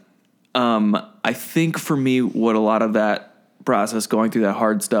on it. I think for me, what a lot of that process, going through that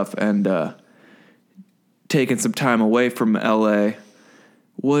hard stuff and taking some time away from LA,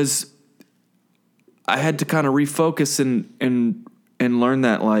 was I had to kind of refocus and learn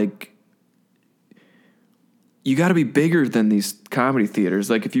that, like, you got to be bigger than these comedy theaters.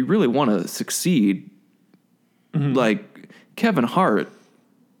 Like, if you really want to succeed, like Kevin Hart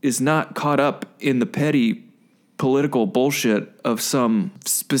is not caught up in the petty political bullshit of some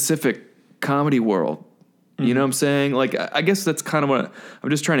specific comedy world. You know what I'm saying? Like, I guess that's kind of what I'm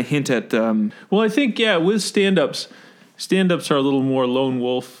just trying to hint at. Well, I think, with stand-ups are a little more lone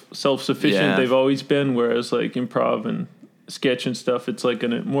wolf, self-sufficient. Yeah. They've always been, whereas like improv and sketch and stuff, it's like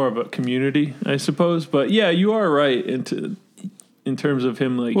more of a community, I suppose. But yeah, you are right in terms of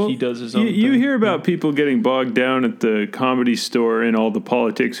him, like he does his own thing. You hear about people getting bogged down at the Comedy Store and all the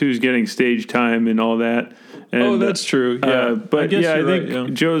politics, who's getting stage time and all that. And, that's true. Yeah, but I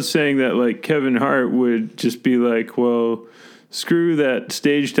think Joe's saying that like Kevin Hart would just be like, well, screw that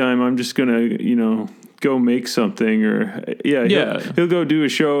stage time. I'm just gonna, go make something, or he'll go do a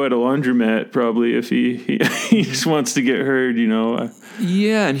show at a laundromat probably if he just wants to get heard.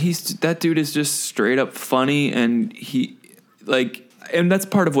 Yeah, and that dude is just straight up funny, and and that's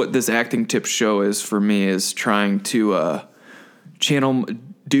part of what this acting tip show is for me, is trying to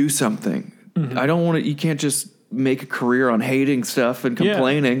do something. I don't want to. You can't just make a career on hating stuff and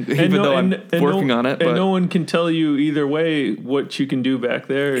complaining, even though I'm working on it. And no one can tell you either way what you can do back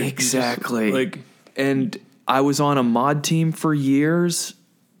there. Exactly. And I was on a mod team for years,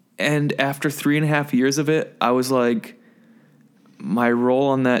 and after 3.5 years of it, I was like, my role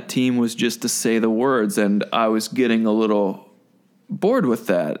on that team was just to say the words, and I was getting a little bored with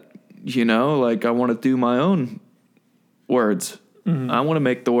that. Like, I want to do my own words. I want to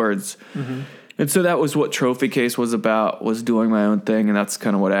make the words. And so that was what Trophy Case was about, was doing my own thing. And that's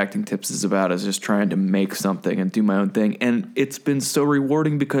kind of what Acting Tips is about, is just trying to make something and do my own thing. And it's been so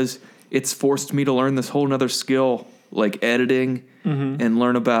rewarding because it's forced me to learn this whole nother skill, like editing, and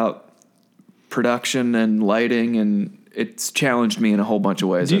learn about production and lighting. And it's challenged me in a whole bunch of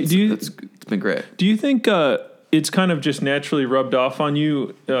ways. It's been great. Do you think it's kind of just naturally rubbed off on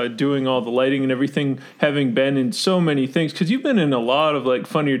you, doing all the lighting and everything, having been in so many things? Because you've been in a lot of like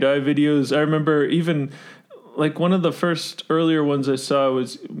Funny or Die videos. I remember even like one of the first earlier ones I saw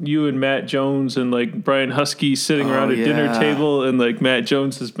was you and Matt Jones and like Brian Husky sitting around a dinner table, and like Matt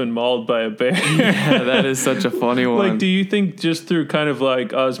Jones has been mauled by a bear. Yeah, that is such a funny one. Like, do you think just through kind of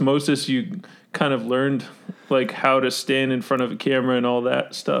like osmosis, you kind of learned like how to stand in front of a camera and all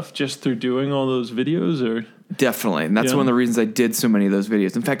that stuff just through doing all those videos? Or Definitely. And that's one of the reasons I did so many of those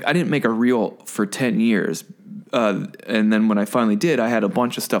videos. In fact, I didn't make a reel for 10 years. And then when I finally did, I had a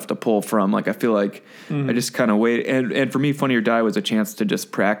bunch of stuff to pull from. Like, I feel like I just kind of waited. And for me, Funny or Die was a chance to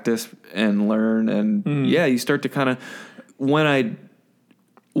just practice and learn. And yeah, you start to kind of, when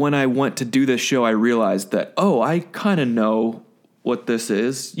I went to do this show, I realized that, I kind of know what this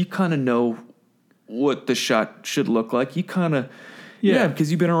is. You kind of know what the shot should look like. You kind of, because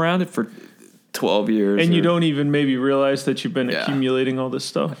you've been around it for 12 years. And you don't even maybe realize that you've been accumulating all this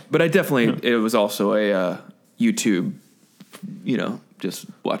stuff. But I definitely, it was also a YouTube, just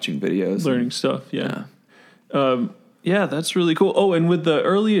watching videos. Learning stuff, yeah. Yeah, that's really cool. Oh, and with the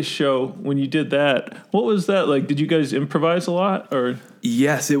earliest show, when you did that, what was that like? Did you guys improvise a lot, or?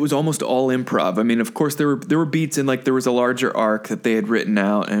 Yes, it was almost all improv. I mean, of course, there were beats, and like there was a larger arc that they had written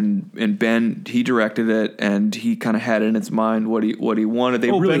out, and Ben, he directed it, and he kind of had in his mind what he wanted.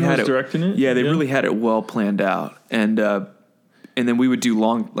 They really Ben had was directing it. Yeah, they really had it well planned out, and then we would do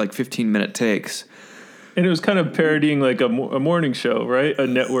long, like 15-minute takes. And it was kind of parodying like a morning show, right? A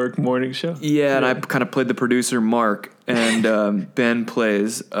network morning show. Yeah, and I kind of played the producer, Mark, and Ben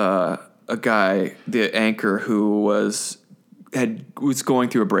plays a guy, the anchor, who was going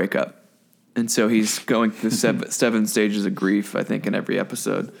through a breakup. And so he's going through seven stages of grief, I think, in every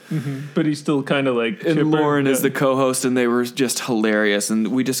episode. Mm-hmm. But he's still kind of like chipper. And Lauren is the co-host, and they were just hilarious. And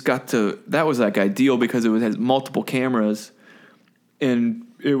we just got to, that was like ideal because it had multiple cameras, and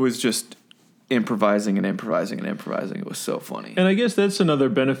it was just improvising. It was so funny. And I guess that's another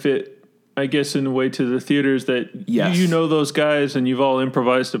benefit, I guess, in a way to the theaters, that you know those guys and you've all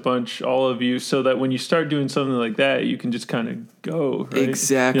improvised a bunch, all of you, so that when you start doing something like that, you can just kind of go, right?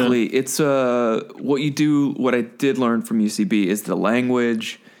 Exactly. Yeah. It's what I did learn from UCB is the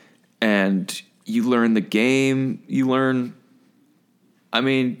language, and you learn the game.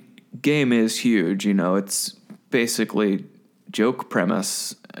 Game is huge, it's basically joke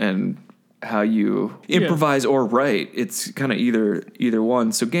premise and how you improvise or write. It's kind of either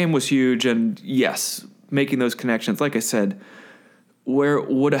one. So game was huge, and yes, making those connections. Like I said, how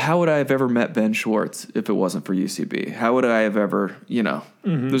would I have ever met Ben Schwartz if it wasn't for UCB? How would I have ever,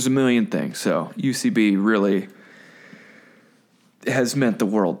 there's a million things. So UCB really has meant the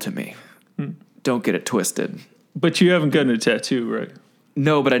world to me. Don't get it twisted. But you haven't gotten a tattoo, right?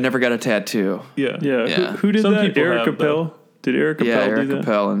 No, but I never got a tattoo. Yeah. Who did Some that? people Eric have, Appel? Did Eric Appel do that? Eric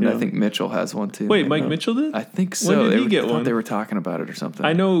Appel, and I think Mitchell has one too. Wait, Mike Mitchell did? I think so. When did he get one? They were talking about it or something.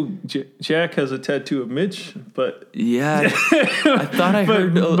 I know Jack has a tattoo of Mitch, but yeah, I thought I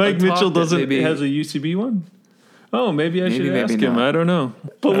heard. Mike Mitchell has a UCB one. Oh, maybe I should ask him. I don't know,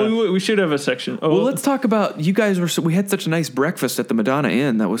 but we should have a section. Oh, well, let's talk about you guys. We had such a nice breakfast at the Madonna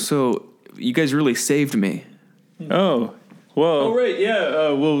Inn. That was so. You guys really saved me. Oh. Well, oh, right,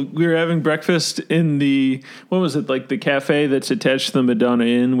 yeah. We were having breakfast in the cafe that's attached to the Madonna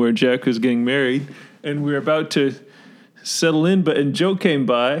Inn where Jack was getting married, and we were about to settle in, and Joe came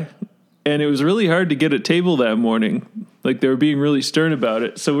by, and it was really hard to get a table that morning. Like, they were being really stern about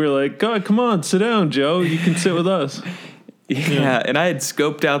it. So we were like, God, come on, sit down, Joe. You can sit with us. Yeah, and I had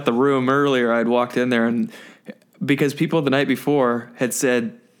scoped out the room earlier. I'd walked in there, and because people the night before had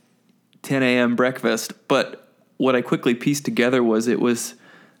said 10 a.m. breakfast, but what I quickly pieced together was it was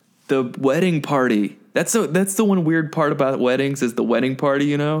the wedding party. That's the one weird part about weddings is the wedding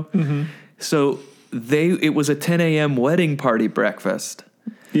party, Mm-hmm. So it was a 10 a.m. wedding party breakfast.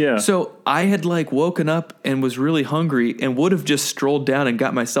 Yeah. So I had woken up and was really hungry and would have just strolled down and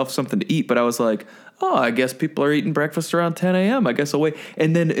got myself something to eat. But I was like, I guess people are eating breakfast around 10 a.m. I guess I'll wait.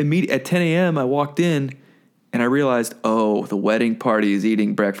 And then at 10 a.m. I walked in and I realized, the wedding party is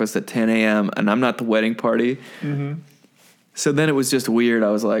eating breakfast at 10 a.m. and I'm not the wedding party. Mm-hmm. So then it was just weird. I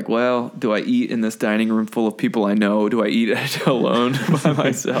was like, well, do I eat in this dining room full of people I know? Do I eat alone by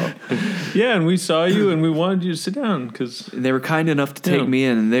myself? Yeah, and we saw you and we wanted you to sit down because they were kind enough to take me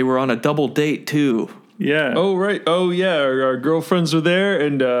in, and they were on a double date too. Yeah. Oh, right. Oh, yeah. Our girlfriends were there,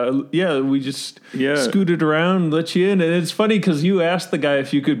 and we just scooted around, let you in. And it's funny because you asked the guy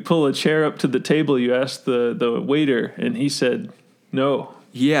if you could pull a chair up to the table. You asked the waiter, and he said no.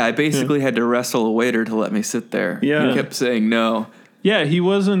 Yeah, I basically had to wrestle a waiter to let me sit there. Yeah. He kept saying no. Yeah, he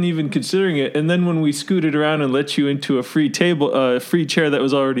wasn't even considering it. And then when we scooted around and let you into a free chair that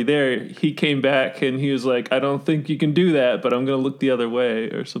was already there, he came back and he was like, I don't think you can do that, but I'm going to look the other way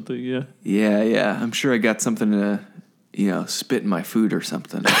or something. Yeah. Yeah. I'm sure I got something to, spit in my food or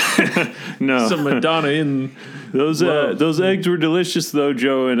something. No. Some Madonna in. Those eggs were delicious, though,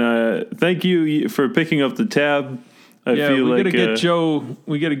 Joe. And thank you for picking up the tab. I feel we like... got to get Joe,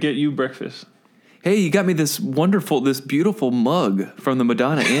 we got to get you breakfast. Hey, you got me this beautiful mug from the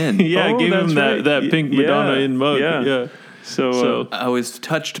Madonna Inn. Yeah, I gave him that pink Madonna Inn mug. Yeah. So I was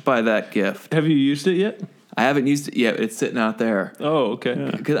touched by that gift. Have you used it yet? I haven't used it yet. It's sitting out there. Oh, okay.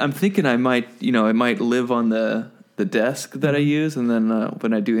 Yeah. Because I'm thinking it might live on the desk that I use, and then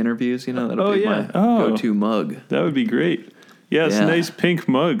when I do interviews, that'll be my go-to mug. That would be great. Yeah, it's a nice pink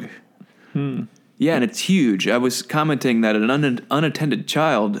mug. Yeah, and it's huge. I was commenting that an unattended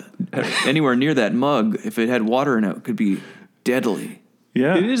child anywhere near that mug, if it had water in it, could be deadly.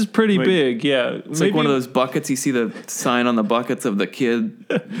 Yeah. It is pretty big, yeah. It's like one of those buckets. You see the sign on the buckets of the kid,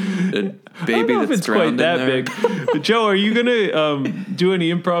 the baby I don't know if that's it's quite drowned that in there. big. But Joe, are you going to do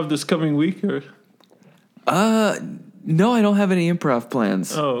any improv this coming week? Or? No, I don't have any improv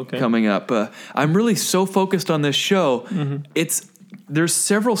plans coming up. I'm really so focused on this show. Mm-hmm. There's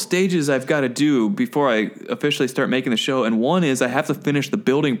several stages I've got to do before I officially start making the show, and one is I have to finish the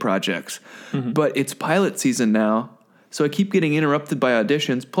building projects. Mm-hmm. But it's pilot season now, so I keep getting interrupted by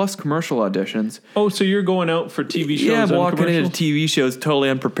auditions, plus commercial auditions. Oh, so you're going out for TV shows? Yeah, I'm and walking into TV shows totally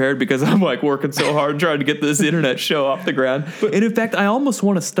unprepared because I'm like working so hard trying to get this internet show off the ground. And in fact, I almost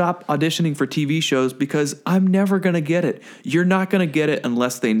want to stop auditioning for TV shows because I'm never going to get it. You're not going to get it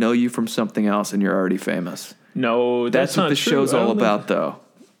unless they know you from something else and you're already famous. No, that's what the show's all about, though.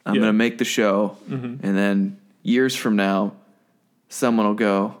 I'm going to make the show, and then years from now, someone will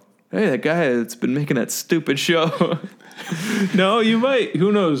go, hey, that guy that's been making that stupid show. No, you might.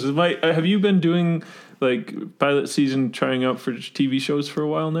 Who knows? Have you been doing like pilot season trying out for TV shows for a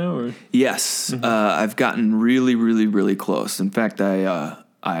while now? Or? Yes. I've gotten really, really, really close. In fact,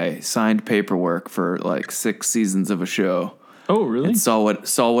 I signed paperwork for like 6 seasons of a show. Oh, really? And saw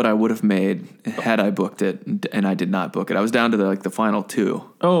what I would have made had I booked it, and I did not book it. I was down to the final 2.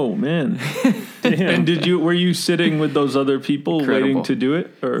 Oh man! And were you sitting with those other people waiting to do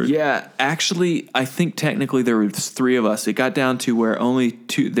it? Or? Yeah, actually, I think technically there was 3 of us. It got down to where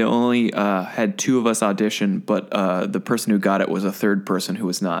they only had 2 of us audition, but the person who got it was a third person who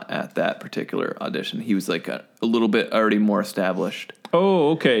was not at that particular audition. He was like a little bit already more established. Oh,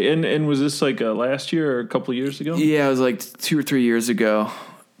 okay. And was this like last year or a couple of years ago? Yeah, it was like 2 or 3 years ago,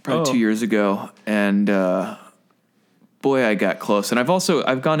 probably 2 years ago, and boy, I got close. And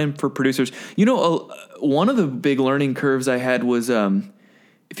I've gone in for producers. One of the big learning curves I had was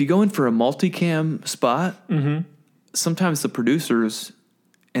if you go in for a multicam spot, sometimes the producers,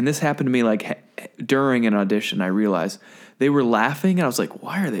 and this happened to me like during an audition, I realized they were laughing, and I was like,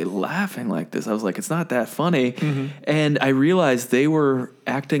 why are they laughing like this? I was like, it's not that funny. Mm-hmm. And I realized they were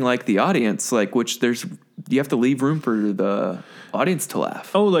acting like the audience, you have to leave room for the audience to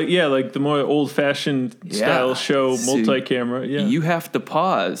laugh. Oh, like the more old-fashioned style show, multi-camera. Yeah. You have to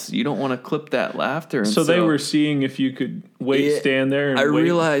pause. You don't want to clip that laughter. So they were seeing if you could stand there and wait.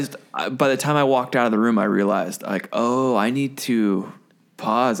 Realized, by the time I walked out of the room, I realized, I need to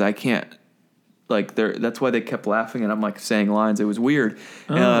pause. I can't. That's why they kept laughing, and I'm like saying lines. It was weird,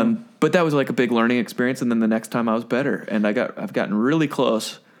 but that was like a big learning experience. And then the next time I was better, and I've gotten really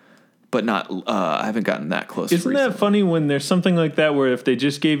close, but not. I haven't gotten that close. Isn't that funny when there's something like that where if they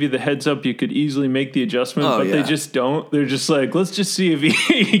just gave you the heads up, you could easily make the adjustment, but they just don't. They're just like, let's just see if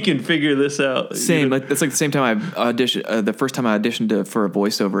he can figure this out. Same. That's like the same time I auditioned. The first time I auditioned for a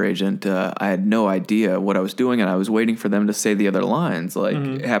voiceover agent, I had no idea what I was doing, and I was waiting for them to say the other lines. Like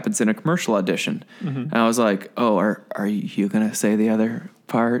it happens in a commercial audition, and I was like, "Oh, are you gonna say the other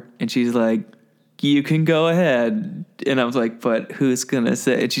part?" And she's like, you can go ahead. And I was like, but who's going to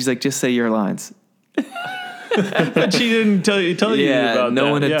say? And she's like, just say your lines. But she didn't tell you about that.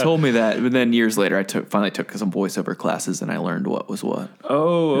 No one had told me that. But then years later, I finally took some voiceover classes, and I learned what was what.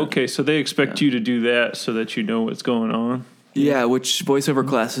 Oh, okay. So they expect you to do that so that you know what's going on. Yeah, which voiceover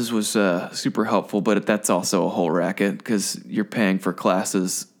classes was super helpful, but that's also a whole racket because you're paying for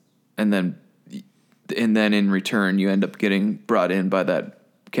classes, and then in return, you end up getting brought in by that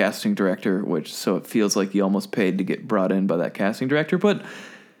casting director, so it feels like you almost paid to get brought in by that casting director, but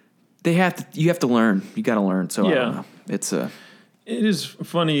you have to learn. You got to learn. So I don't know. It is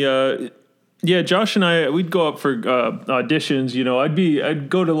funny. Josh and I, we'd go up for auditions. I'd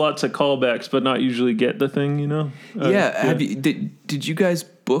go to lots of callbacks, but not usually get the thing. Did you guys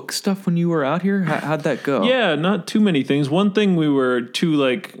book stuff when you were out here? How'd that go? Yeah, not too many things. One thing, we were two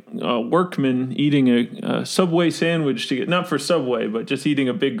workmen eating a Subway sandwich together. Not for Subway, but just eating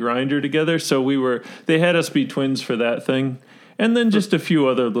a big grinder together. So they had us be twins for that thing. And then just a few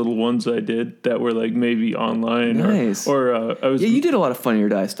other little ones I did that were like maybe online. Nice. Or I was. Yeah, you did a lot of Funny or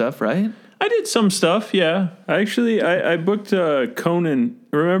Die stuff, right? I did some stuff, yeah. Actually, I booked Conan.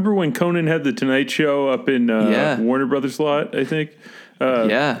 Remember when Conan had the Tonight Show up in Warner Brothers lot, I think?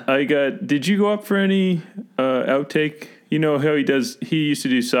 Yeah. Did you go up for any outtake? You know how he used to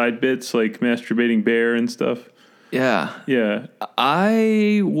do side bits like masturbating bear and stuff? Yeah. Yeah.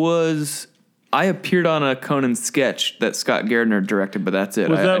 I appeared on a Conan sketch that Scott Gardner directed, but that's it.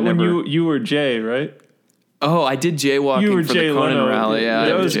 Was that when you were Jay, right? Oh, I did jaywalking You were for Jay the Conan Leno. rally. Yeah,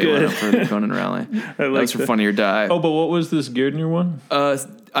 That I did was Jay good. Leno for the Conan rally. That was for Funny or Die. Oh, but what was this Gardner one?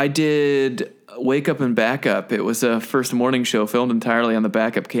 I did Wake Up and Backup. It was a first morning show filmed entirely on the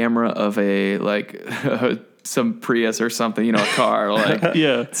backup camera of some Prius or something, a car.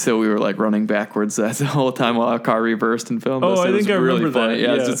 Yeah. So we were running backwards the whole time while a car reversed and filmed us. Oh, I think I really remember funny. that.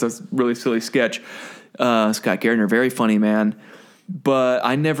 Yeah, Yeah. it's just a really silly sketch. Scott Gardner, very funny man. But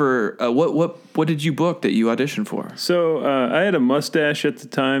I never. What did you book that you auditioned for? So I had a mustache at the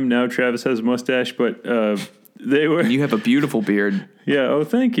time. Now Travis has a mustache, but they were. You have a beautiful beard. Yeah. Oh,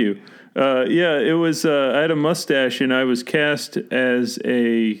 thank you. It was. I had a mustache, and I was cast as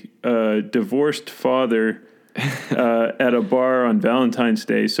a divorced father at a bar on Valentine's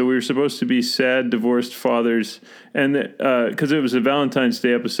Day. So we were supposed to be sad divorced fathers, and because it was a Valentine's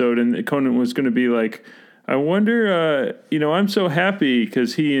Day episode, and Conan was going to be like, I wonder, I'm so happy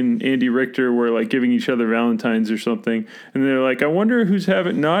because he and Andy Richter were giving each other Valentines or something. And they're like, I wonder who's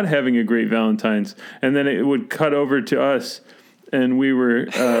not having a great Valentine's. And then it would cut over to us and we were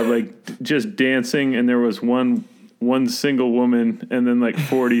just dancing. And there was one single woman and then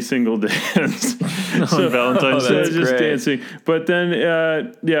 40 single dads. On Valentine's Day. So just dancing. But then,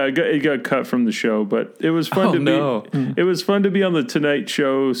 it got cut from the show. But it was fun It was fun to be on the Tonight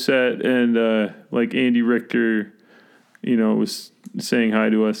Show set, and Andy Richter, was saying hi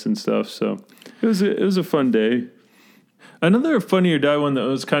to us and stuff. So it was a fun day. Another Funny or Die one that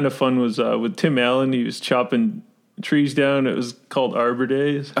was kind of fun was with Tim Allen. He was chopping trees down. It was called Arbor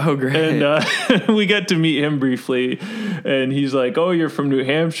Days. Oh, great. And we got to meet him briefly, and he's like, oh, you're from New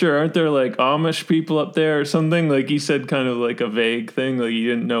Hampshire, aren't there Amish people up there or something? He said kind of a vague thing, he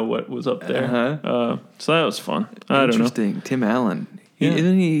didn't know what was up there. So that was fun. I don't know. Interesting. Tim Allen. Yeah.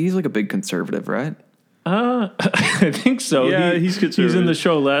 He's a big conservative, right? I think so. Yeah, he's conservative. He's in the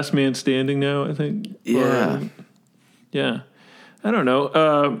show Last Man Standing now, I think. Yeah. Yeah. I don't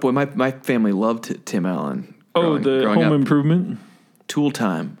know. Boy, my family loved Tim Allen. The growing Home up. Improvement? Tool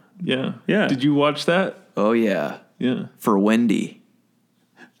Time. Yeah. Yeah. Did you watch that? Oh, yeah. Yeah. For Wendy.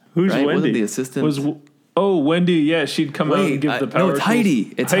 Who's Right? Wasn't Wendy? the assistant? Wendy, yeah, she'd come out and give the power No, it's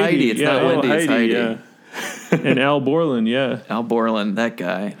Heidi. It's Heidi. It's not Wendy. It's Heidi. Yeah. And Al Borland, yeah. Al Borland, that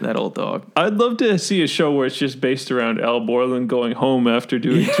guy, that old dog. I'd love to see a show where it's just based around Al Borland going home after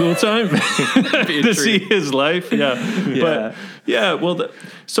doing Tool Time to see his life. Yeah. But, yeah, well,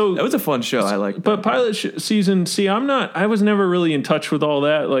 so... That was a fun show. I liked But pilot season, I was never really in touch with all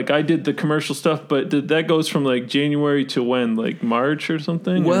that. I did the commercial stuff, but that goes from January to when? March or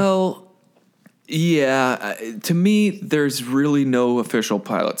something? Well... Yeah, to me, there's really no official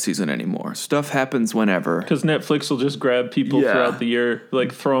pilot season anymore. Stuff happens whenever. Because Netflix will just grab people throughout the year,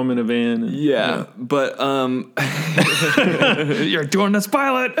 throw them in a van. And, but you're doing this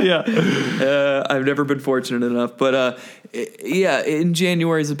pilot. Yeah. I've never been fortunate enough, but in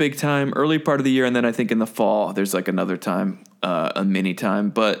January is a big time, early part of the year, and then I think in the fall there's another time, a mini time,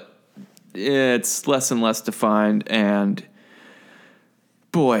 but it's less and less defined, and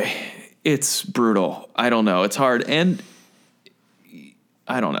boy. It's brutal. I don't know. It's hard. And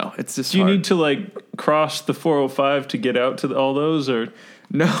I don't know. It's just Do you hard. need to cross the 405 to get out to all those, or?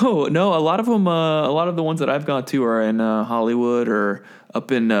 No. A lot of them, a lot of the ones that I've gone to are in Hollywood or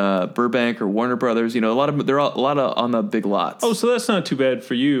up in Burbank or Warner Brothers. A lot of them, they're a lot of on the big lots. Oh, so that's not too bad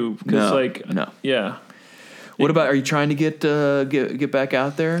for you. Because No. Yeah. What about, are you trying to get back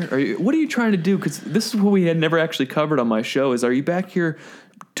out there? What are you trying to do? Because this is what we had never actually covered on my show is, are you back here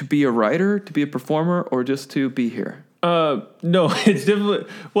to be a writer, to be a performer, or just to be here? No, it's definitely,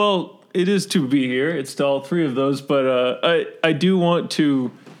 well, it is to be here. It's to all three of those, but I do want to,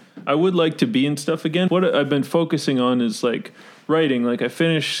 I would like to be in stuff again. What I've been focusing on is writing. I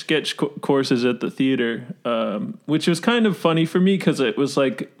finished sketch courses at the theater, which was kind of funny for me because it was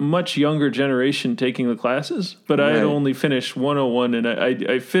much younger generation taking the classes, but I had only finished 101 and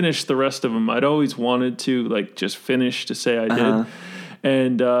I finished the rest of them. I'd always wanted to just finish to say I did.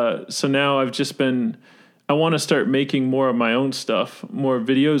 And so now I've just been, I want to start making more of my own stuff, more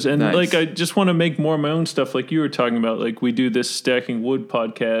videos. And Nice. like, I just want to make more of my own stuff. Like you were talking about, like we do this Stacking Wood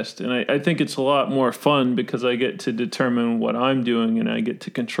podcast. And I think it's a lot more fun because I get to determine what I'm doing and I get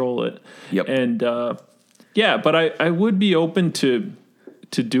to control it. Yep. And yeah, but I would be open to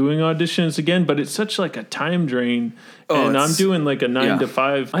doing auditions again, but it's such like a time drain. Oh, And I'm it's- doing like a 9 yeah. to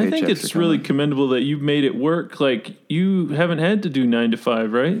 5. I think Paychecks it's are really coming. commendable that you've made it work. Like you haven't had to do 9 to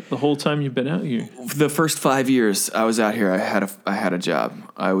 5, right? The whole time you've been out here. The first 5 years I was out here, I had a job.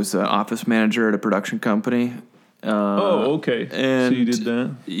 I was an office manager at a production company. Oh, okay. So and you did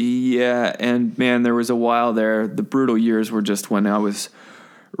that. Yeah, and man, there was a while there. The brutal years were just when I was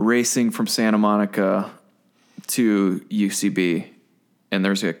racing from Santa Monica to UCB, and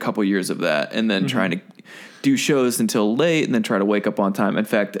there's a couple years of that, and then trying to do shows until late, and then try to wake up on time. In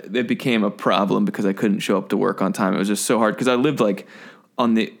fact, it became a problem because I couldn't show up to work on time. It was just so hard because I lived like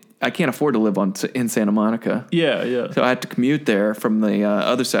I can't afford to live in Santa Monica. Yeah, yeah. So I had to commute there from the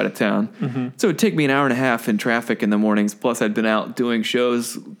other side of town. So it would take me an hour and a half in traffic in the mornings. Plus, I'd been out doing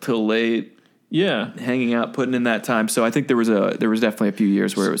shows till late, Yeah. hanging out, putting in that time. So I think there was definitely a few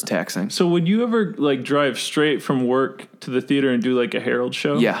years where it was taxing. So would you ever like drive straight from work to the theater and do like a Herald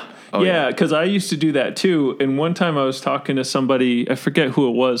show? Yeah. Oh, yeah, because I used to do that too. And one time I was talking to somebody, I forget who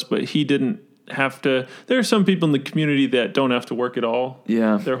it was, but he didn't have to. There are some people in the community that don't have to work at all.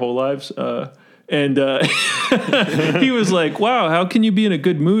 Yeah. Their whole lives. And he was like, "Wow, how can you be in a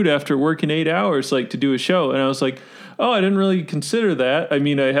good mood after working 8 hours like to do a show?" And I was like, "Oh, I didn't really consider that. I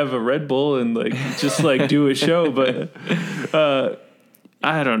mean, I have a Red Bull and like just like do a show, but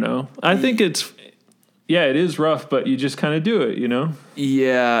I don't know. I think it is rough, but you just kind of do it, you know?"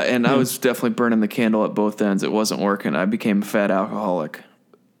 Yeah, and I was definitely burning the candle at both ends. It wasn't working. I became a fat alcoholic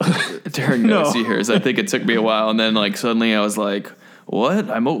during those years. I think it took me a while, and then like suddenly I was like, what?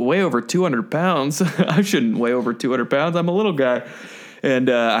 I'm way over 200 pounds. I shouldn't weigh over 200 pounds. I'm a little guy. And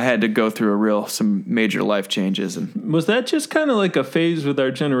I had to go through some major life changes. And Was that just kind of like a phase with our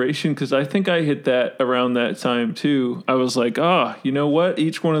generation? Because I think I hit that around that time too. I was like, oh, you know what?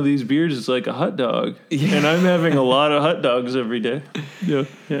 Each one of these beers is like a hot dog. Yeah. And I'm having a lot of hot dogs every day. Yeah.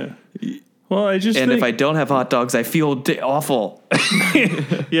 Yeah. Well, I just and think if I don't have hot dogs, I feel awful.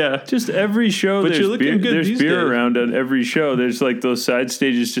 Yeah. just every show, But there's you're looking beer, good there's these beer days. around on every show. There's like those side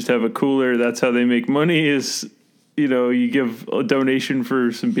stages just have a cooler. That's how they make money is, you give a donation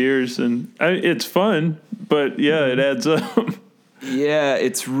for some beers and it's fun, but yeah, it adds up. Yeah,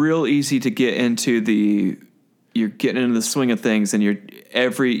 it's real easy to get into you're getting into the swing of things, and you're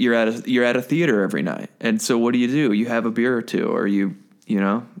at a theater every night. And so what do? You have a beer or two, or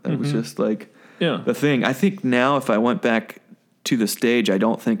that was just like Yeah. the thing. I think now if I went back to the stage, I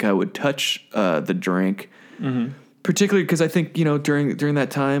don't think I would touch the drink, particularly because I think during that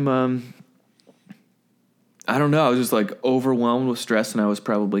time, I don't know, I was just like overwhelmed with stress, and I was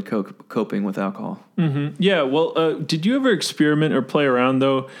probably coping with alcohol. Yeah, well, did you ever experiment or play around,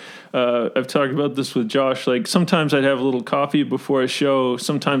 though? I've talked about this with Josh. Like, sometimes I'd have a little coffee before a show.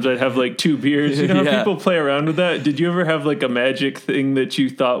 Sometimes I'd have, like, 2 beers. You know how Yeah. people play around with that? Did you ever have, like, a magic thing that you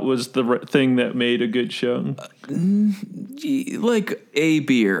thought was the thing that made a good show? Like a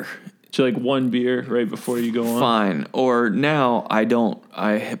beer. So, like, 1 beer right before you go on? Fine. Or now I don't.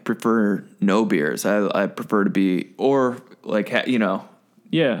 I prefer no beers. I prefer to be, or like,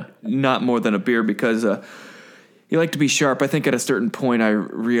 Yeah. not more than a beer, because you like to be sharp. I think at a certain point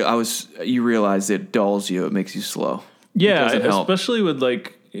you realize it dulls you. It makes you slow. Yeah, doesn't help. especially with,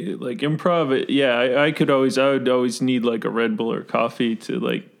 like improv. I would always need, like, a Red Bull or coffee to,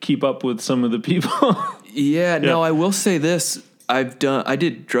 like, keep up with some of the people. Yeah. No, I will say this. I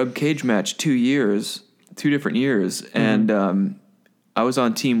did Drug Cage Match 2 different years. And I was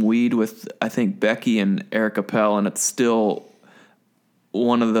on Team Weed with, I think, Becky and Eric Appel, and it's still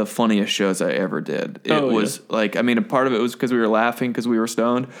one of the funniest shows I ever did. It was like, I mean, a part of it was because we were laughing because we were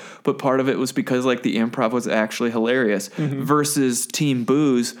stoned, but part of it was because like the improv was actually hilarious versus Team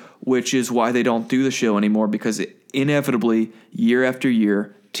Booze, which is why they don't do the show anymore, because inevitably year after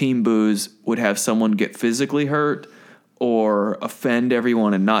year, Team Booze would have someone get physically hurt or offend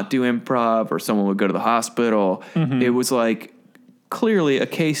everyone and not do improv, or someone would go to the hospital. It was like clearly a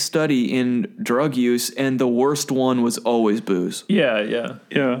case study in drug use, and the worst one was always booze. Yeah.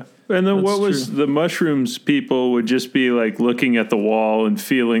 Yeah. And then what was true. the mushrooms people would just be like looking at the wall and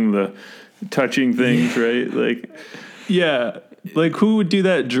feeling touching things, right? Like, Yeah. Like, who would do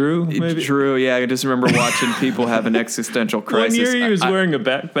that? Drew? Maybe? Drew, yeah, I just remember watching people have an existential crisis. 1 year he was wearing a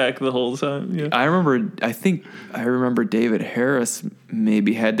backpack the whole time. Yeah. I remember David Harris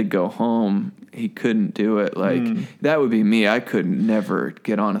maybe had to go home. He couldn't do it. Like, that would be me. I could never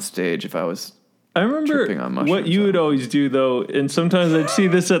get on a stage if I was I remember tripping on mushrooms. what you would always do, though, and sometimes I'd see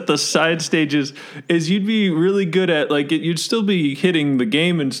this at the side stages, is you'd be really good at, like, you'd still be hitting the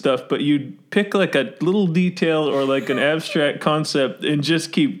game and stuff, but you'd pick, like, a little detail or, like, an abstract concept and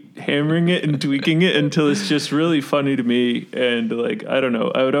just keep hammering it and tweaking it until it's just really funny to me. And, like, I don't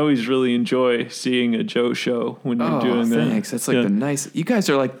know. I would always really enjoy seeing a Joe show when you're doing that. Thanks. That's, like, the nice... You guys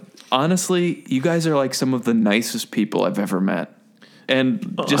are, like... Honestly, you guys are, like, some of the nicest people I've ever met.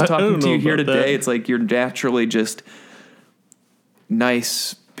 And just talking to you here today, it's like you're naturally just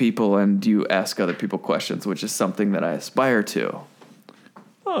nice people, and you ask other people questions, which is something that I aspire to.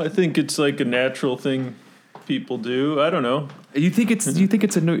 Oh, I think it's like a natural thing people do. I don't know. You think it's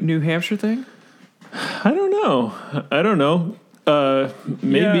a New Hampshire thing? I don't know.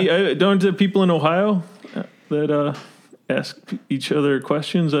 Maybe. Yeah. I don't have people in Ohio that ask each other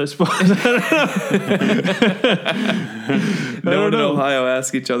questions, I suppose. No one in Ohio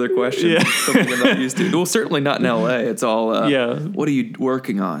asks each other questions. Yeah. Something I'm not used to. Well, certainly not in L.A. It's all, what are you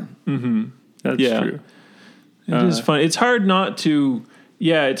working on? Mm-hmm. That's true. It is fun. It's hard not to,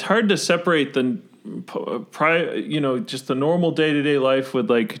 it's hard to separate the, just the normal day-to-day life with,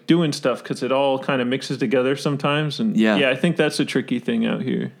 like, doing stuff, because it all kind of mixes together sometimes. And I think that's a tricky thing out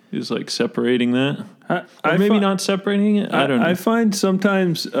here, is, like, separating that. Or maybe not separating it. I don't know. I find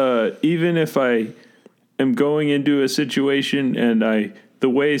sometimes, even if I am going into a situation and the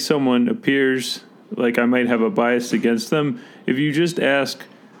way someone appears, like I might have a bias against them, if you just ask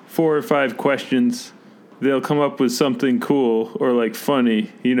 4 or 5 questions, they'll come up with something cool or, like,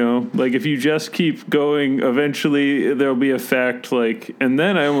 funny, you know? Like, if you just keep going, eventually there'll be a fact, like, and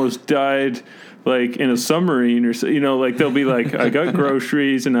then I almost died, like, in a submarine or so, you know, like, they'll be like, I got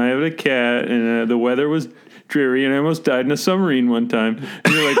groceries and I have a cat and the weather was dreary and I almost died in a submarine one time.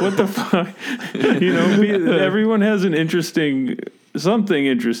 And you're like, what the fuck? You know, everyone has something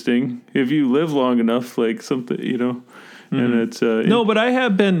interesting if you live long enough, like something, you know, and it's... no, but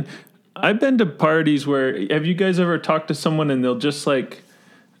I've been to parties where, have you guys ever talked to someone and they'll just, like,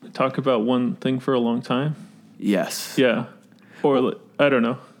 talk about one thing for a long time? Yes. Yeah. Or, I don't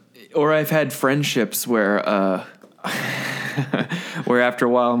know. Or I've had friendships where where after a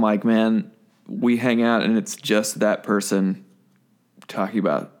while I'm like, man, we hang out and it's just that person talking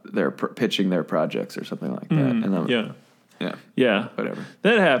about pitching their projects or something like that. And I'm, yeah, whatever.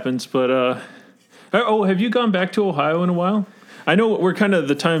 That happens. But have you gone back to Ohio in a while? I know we're kind of,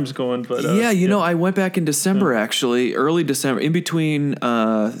 the time's going, but know, I went back in December, actually, early December, in between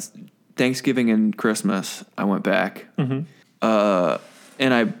Thanksgiving and Christmas. I went back. But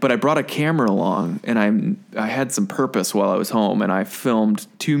I brought a camera along, and I had some purpose while I was home, and I filmed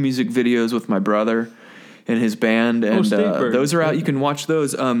 2 music videos with my brother and his band, and those are out. You can watch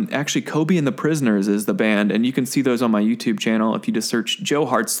those. Actually, Kobe and the Prisoners is the band, and you can see those on my YouTube channel if you just search Joe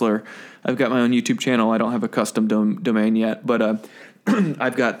Hartzler. I've got my own YouTube channel. I don't have a custom domain yet, but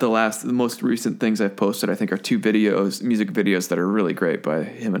I've got the most recent things I've posted, I think, are 2 music videos that are really great by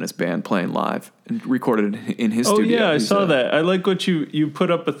him and his band playing live and recorded in his studio. Oh, yeah, I saw that. I like what you put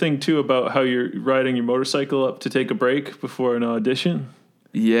up a thing, too, about how you're riding your motorcycle up to take a break before an audition.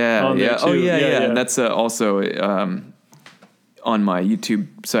 Yeah. Oh, yeah. And that's also on my YouTube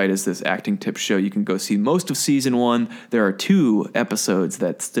site is this acting tips show. You can go see most of season 1. There are 2 episodes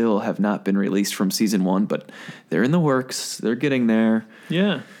that still have not been released from season 1, but they're in the works. They're getting there.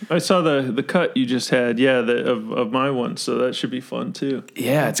 Yeah, I saw the cut you just had. Yeah, of my one, so that should be fun too.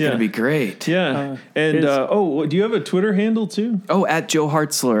 Yeah, it's gonna be great. Yeah, do you have a Twitter handle too? Oh, at Joe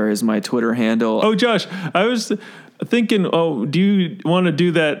Hartzler is my Twitter handle. Oh, Josh, I was thinking, do you want to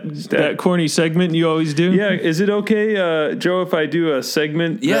do that corny segment you always do? Yeah, is it okay, Joe, if I do a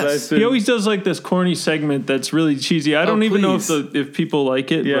segment? Yes. He always does, like, this corny segment that's really cheesy. I don't even know if people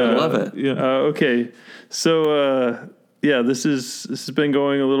like it. Yeah, but, I love it. Yeah. Okay, so this has been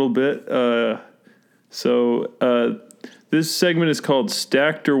going a little bit. This segment is called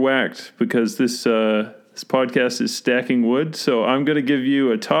Stacked or Whacked because this podcast is stacking wood. So I'm going to give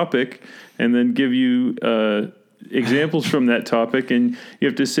you a topic and then give you examples from that topic, and you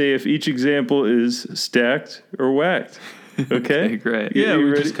have to say if each example is stacked or whacked. Okay, great. Yeah,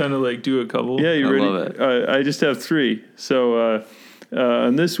 we just kind of like do a couple. Yeah, you ready? Love it. I just have 3. So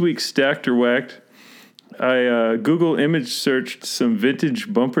on this week's Stacked or Whacked, I Google image searched some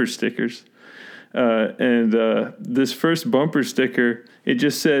vintage bumper stickers, and this first bumper sticker, it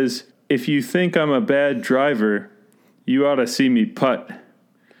just says, "If you think I'm a bad driver, You ought to see me putt.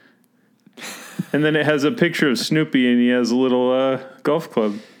 And then it has a picture of Snoopy, and he has a little golf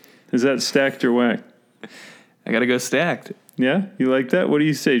club. Is that stacked or whacked? I got to go stacked. Yeah? You like that? What do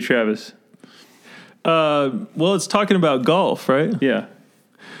you say, Travis? Well, it's talking about golf, right? Yeah.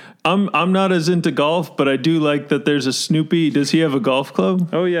 I'm not as into golf, but I do like that there's a Snoopy. Does he have a golf club?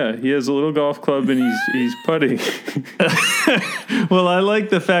 Oh, yeah. He has a little golf club, and he's putting. Well, I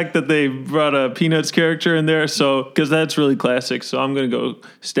like the fact that they brought a Peanuts character in there, so because that's really classic. So I'm going to go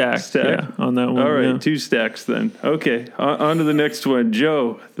stacked. Yeah, on that one. All right, yeah. 2 stacks then. Okay, on to the next one.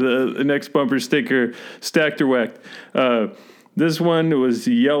 Joe, the next bumper sticker, stacked or whacked. This one was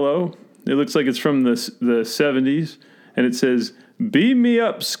yellow. It looks like it's from the 70s, and it says, "Beam me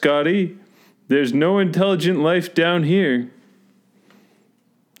up, Scotty. There's no intelligent life down here."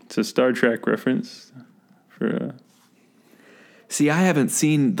 It's a Star Trek reference. See, I haven't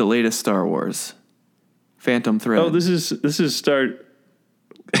seen the latest Star Wars, Phantom Thread. Oh, this is Star.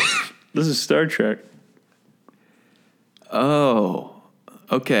 This is Star Trek. Oh,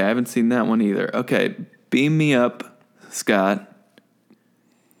 okay. I haven't seen that one either. Okay, beam me up, Scott.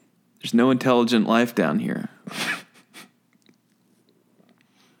 There's no intelligent life down here.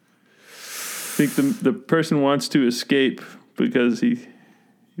 I think the person wants to escape because he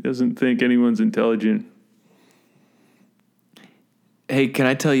doesn't think anyone's intelligent. Hey, can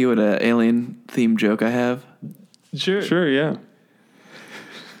I tell you what an alien-themed joke I have? Sure, yeah.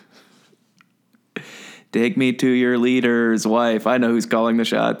 Take me to your leader's wife. I know who's calling the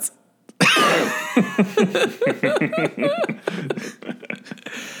shots.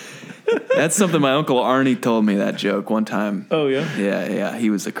 That's something my Uncle Arnie told me, that joke one time. Oh yeah. Yeah. He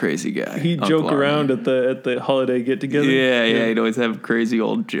was a crazy guy. He'd Uncle joke Arnie. around at the holiday get together. Yeah. He'd always have crazy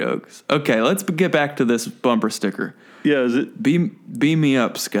old jokes. Okay, let's get back to this bumper sticker. Yeah, is it? Beam me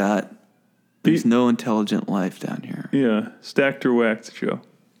up, Scott. There's no intelligent life down here. Yeah, stacked or whacked, Joe?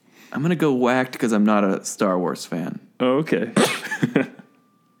 I'm gonna go whacked because I'm not a Star Wars fan. Oh, okay.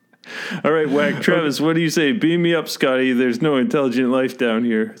 All right, whack. Travis, what do you say? Beam me up, Scotty. There's no intelligent life down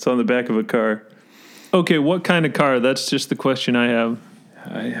here. It's on the back of a car. Okay, what kind of car? That's just the question I have.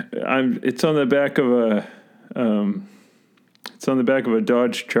 It's on the back of a. It's on the back of a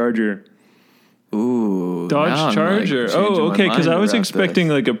Dodge Charger. Ooh, now Dodge I'm, Charger. changing Oh, my okay, because mind I was about expecting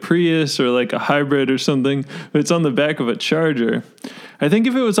this. like a Prius or like a hybrid or something. But it's on the back of a Charger. I think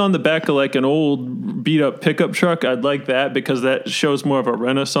if it was on the back of like an old beat up pickup truck, I'd like that because that shows more of a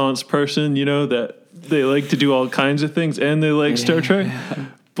Renaissance person, that they like to do all kinds of things and they like Star Trek.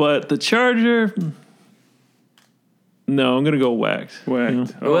 But the Charger, no, I'm gonna go whacked.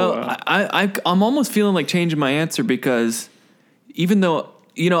 Whacked. Oh, Well, wow. I'm almost feeling like changing my answer because even though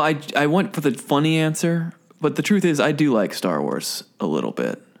I went for the funny answer, but the truth is I do like Star Wars a little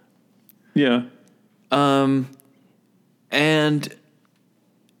bit. Yeah.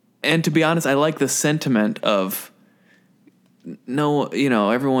 And to be honest, I like the sentiment of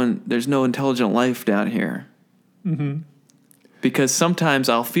everyone, there's no intelligent life down here. Mm-hmm. Because sometimes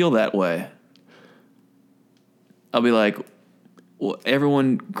I'll feel that way. I'll be like, well,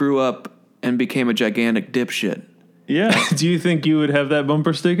 everyone grew up and became a gigantic dipshit. Yeah. Do you think you would have that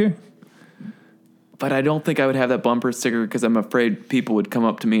bumper sticker? But I don't think I would have that bumper sticker because I'm afraid people would come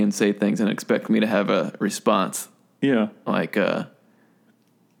up to me and say things and expect me to have a response. Yeah. Like, I'm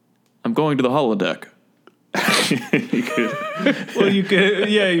going to the holodeck. Well, you could,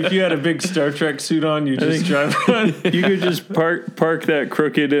 yeah. If you had a big Star Trek suit on, you just drive around. You could just park that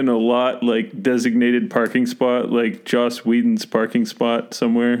crooked in a lot, like designated parking spot, like Joss Whedon's parking spot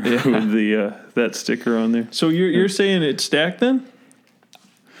somewhere with the that sticker on there. So you're saying it's stacked then?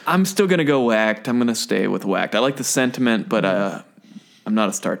 I'm still going to go whacked. I'm going to stay with whacked. I like the sentiment, but I'm not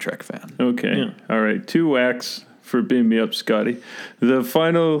a Star Trek fan. Okay. Yeah. All right. 2 whacks for Beam Me Up, Scotty. The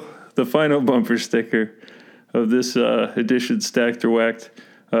final bumper sticker of this edition, Stacked or Whacked.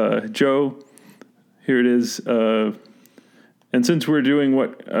 Joe, here it is. And since we're doing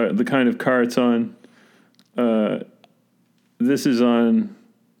what the kind of car it's on, this is on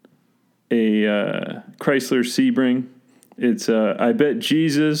a Chrysler Sebring. It's I bet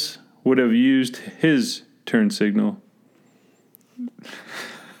Jesus would have used his turn signal.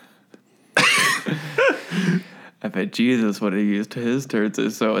 I bet Jesus would have used his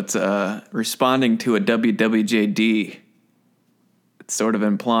turns. So it's responding to a WWJD. It's sort of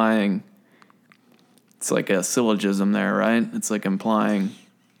implying, it's like a syllogism there, right? It's like implying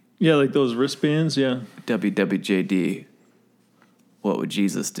Yeah, like those wristbands. Yeah. WWJD. What would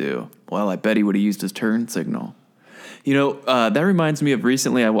Jesus do? Well, I bet he would have used his turn signal. That reminds me of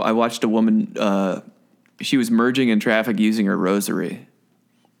recently I watched a woman, she was merging in traffic using her rosary.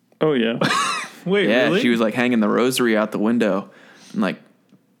 Oh, yeah. Wait, Yeah, really? she was like hanging the rosary out the window and like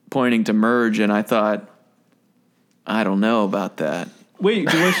pointing to merge, and I thought, I don't know about that. Wait,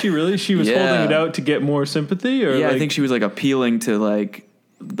 was she really? She was Yeah. holding it out to get more sympathy, or Yeah, like, I think she was like appealing to like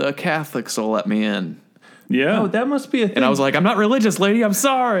the Catholics will let me in. Yeah. oh, that must be a thing. And I was like, I'm not religious, lady. I'm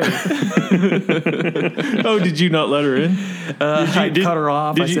sorry. oh, did you not let her in? I cut her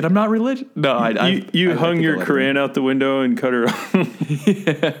off. I said, I'm not religious. No, I you I hung think I your let her in. Quran out the window and cut her off.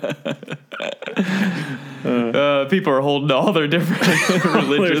 People are holding all their different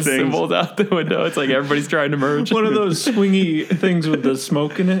religious things. symbols out the window. It's like everybody's trying to merge. One of those swingy things with the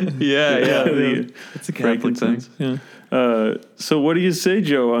smoke in it. Yeah. the It's a Catholic thing. frankincense. Yeah. So what do you say,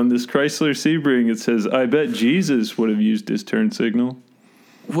 Joe, on this Chrysler Sebring? It says, I bet Jesus would have used his turn signal.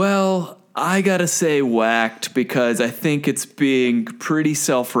 Well, I gotta say whacked because I think it's being pretty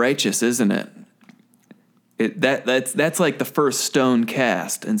self-righteous, isn't it? That's like the first stone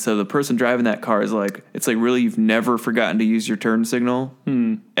cast, and so the person driving that car is like, it's like really you've never forgotten to use your turn signal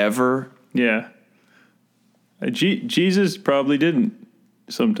ever. Yeah. Jesus probably didn't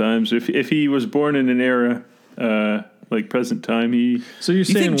sometimes. If he was born in an era like present time, So you're You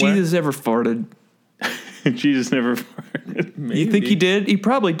saying think Jesus ever farted? Jesus never farted. You think he did? He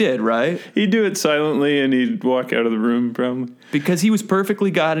probably did, right? He'd do it silently and he'd walk out of the room probably. Because he was perfectly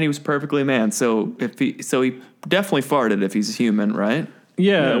God and he was perfectly man. So he definitely farted if he's human, right?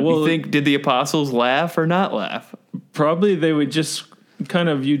 Yeah, well, you think did the apostles laugh or not laugh? probably they would just kind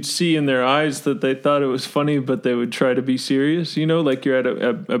of, you'd see in their eyes that they thought it was funny, but they would try to be serious, you know, like you're at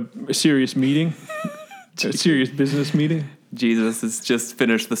a serious meeting, a serious business meeting. Jesus has just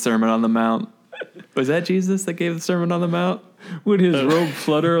finished the Sermon on the Mount. Was that Jesus that gave the Sermon on the Mount? Would his robe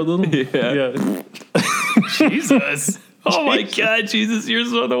flutter a little? Yeah. Jesus. Oh my God, Jesus, you're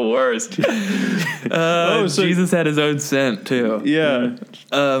so the worst. so- Jesus had his own scent too. Yeah.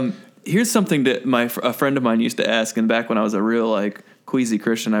 Here's something that a friend of mine used to ask, and back when I was a real like queasy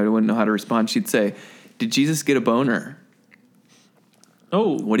Christian, I wouldn't know how to respond. She'd say, "Did Jesus get a boner?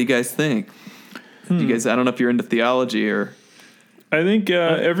 Oh, What do you guys think? Do you guys? I don't know if you're into theology or." I think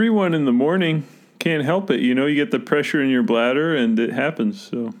everyone in the morning can't help it. You know, you get the pressure in your bladder and it happens.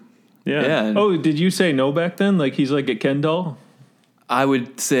 So, yeah. Yeah. oh, did you say no back then? Like he's like a Ken doll? I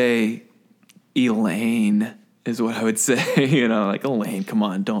would say Elaine is what I would say. You know, like Elaine, come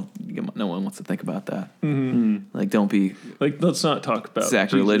on, no one wants to think about that. Mm-hmm. Like, don't be Like, let's not talk about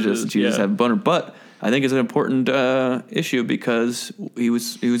sacrilegious. Jesus yeah. had a boner, but I think it's an important issue because he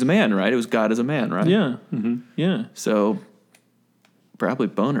was a man, right? It was God as a man, right? Yeah. Mm-hmm. Yeah. So probably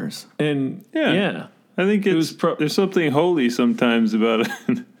boners. And Yeah. yeah. I think was there's something holy sometimes about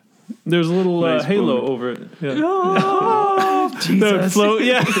it. There's a little Nice halo boner. over it. Yeah. Oh, The Jesus! float,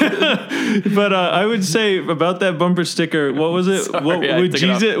 yeah. But I would say about that bumper sticker, what was it? Sorry, What, I would took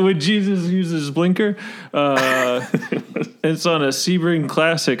it off. Jesus use his blinker? It's on a Sebring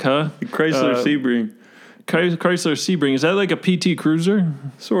Classic, huh? Chrysler Sebring. Chrysler Sebring. Is that like a PT Cruiser?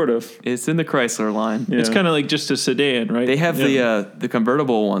 Sort of. It's in the Chrysler line. Yeah. It's kind of like just a sedan, right? They have Yeah. the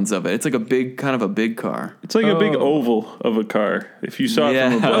convertible ones of it. It's like kind of a big car. It's like a big Oh. oval of a car. If you saw it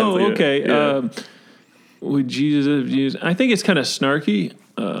Yeah. from above. Oh, okay. Yeah. Would Jesus have used? I think it's kind of snarky.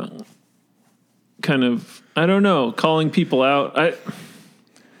 Kind of. I don't know. Calling people out.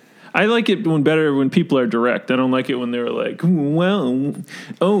 I like it better when people are direct. I don't like it when they're like, well,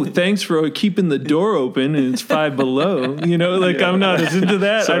 oh, thanks for keeping the door open and it's 5 below. You know, like Yeah. I'm not as into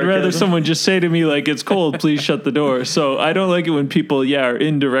that. I'd rather Sarcasm. someone just say to me like, it's cold, please shut the door. So I don't like it when people, are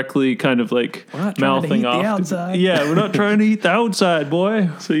indirectly kind of like We're not trying to mouthing heat the off. outside. Yeah, we're not trying to eat the outside, boy.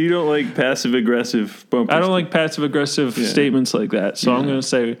 So you don't like passive aggressive bumpers? I don't like passive aggressive statements like that. So I'm going to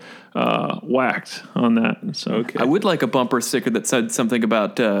say whacked on that. So Okay. I would like a bumper sticker that said something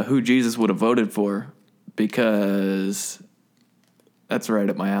about who Jesus would have voted for, because that's right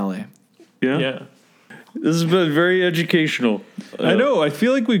up my alley. Yeah. yeah. This has been very educational. I know. I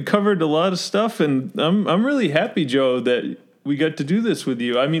feel like we covered a lot of stuff, and I'm really happy, Joe, that we got to do this with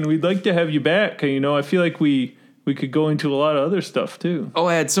you. I mean, we'd like to have you back. You know, I feel like we could go into a lot of other stuff too. Oh,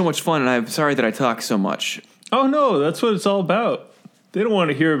 I had so much fun, and I'm sorry that I talk so much. Oh no, that's what it's all about. They don't want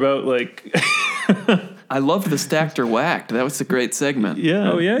to hear about like. I loved the stacked or whacked. That was a great segment.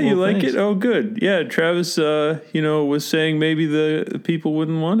 Yeah. Oh yeah, you Well, like thanks. it? Oh good. Yeah, Travis was saying maybe the people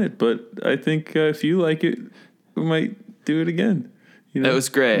wouldn't want it, but I think if you like it, we might do it again. You know? That was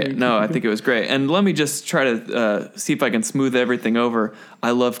great. No, I think it was great. And let me just try to see if I can smooth everything over.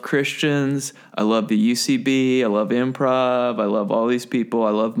 I love Christians. I love the UCB. I love improv. I love all these people.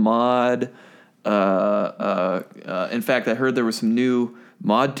 I love mod. In fact, I heard there were some new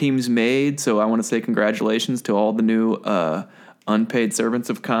mod teams made, so I want to say congratulations to all the new unpaid servants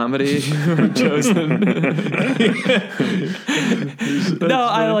of comedy were chosen. No,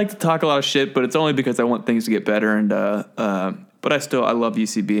 I like to talk a lot of shit, but it's only because I want things to get better. And but I love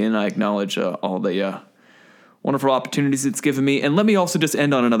UCB, and I acknowledge all the wonderful opportunities it's given me. And let me also just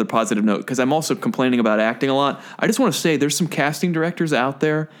end on another positive note, because I'm also complaining about acting a lot. I just want to say there's some casting directors out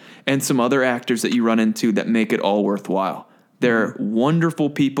there and some other actors that you run into that make it all worthwhile. They're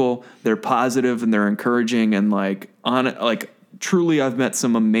wonderful people. They're positive and they're encouraging, and truly, I've met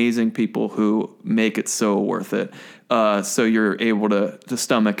some amazing people who make it so worth it. So you're able to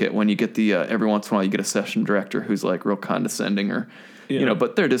stomach it when you get the every once in a while you get a session director who's like real condescending or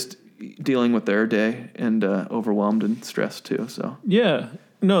but they're just dealing with their day and overwhelmed and stressed too. So yeah,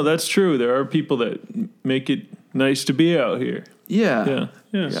 no, that's true. There are people that make it nice to be out here. Yeah.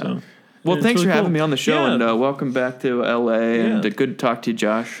 So. Well, It's thanks really for having cool. me on the show, Yeah. and welcome back to LA. And good to talk to you,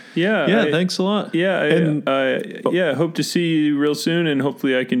 Josh. Yeah, Thanks a lot. I hope to see you real soon, and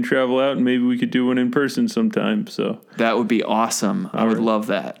hopefully I can travel out and maybe we could do one in person sometime. So That would be awesome. I would love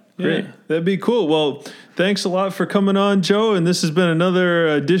that. great. Yeah, that'd be cool. Well, thanks a lot for coming on, Joe. And this has been another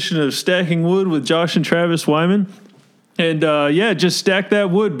edition of Stacking Wood with Josh and Travis Wyman. And just stack that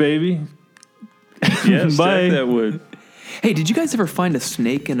wood, baby. Yeah, Bye. stack that wood. Hey, did you guys ever find a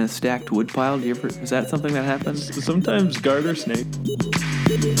snake in a stacked wood pile? Is that something that happens? Sometimes garter snake.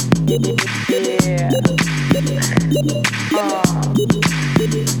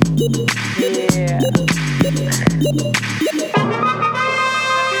 Yeah.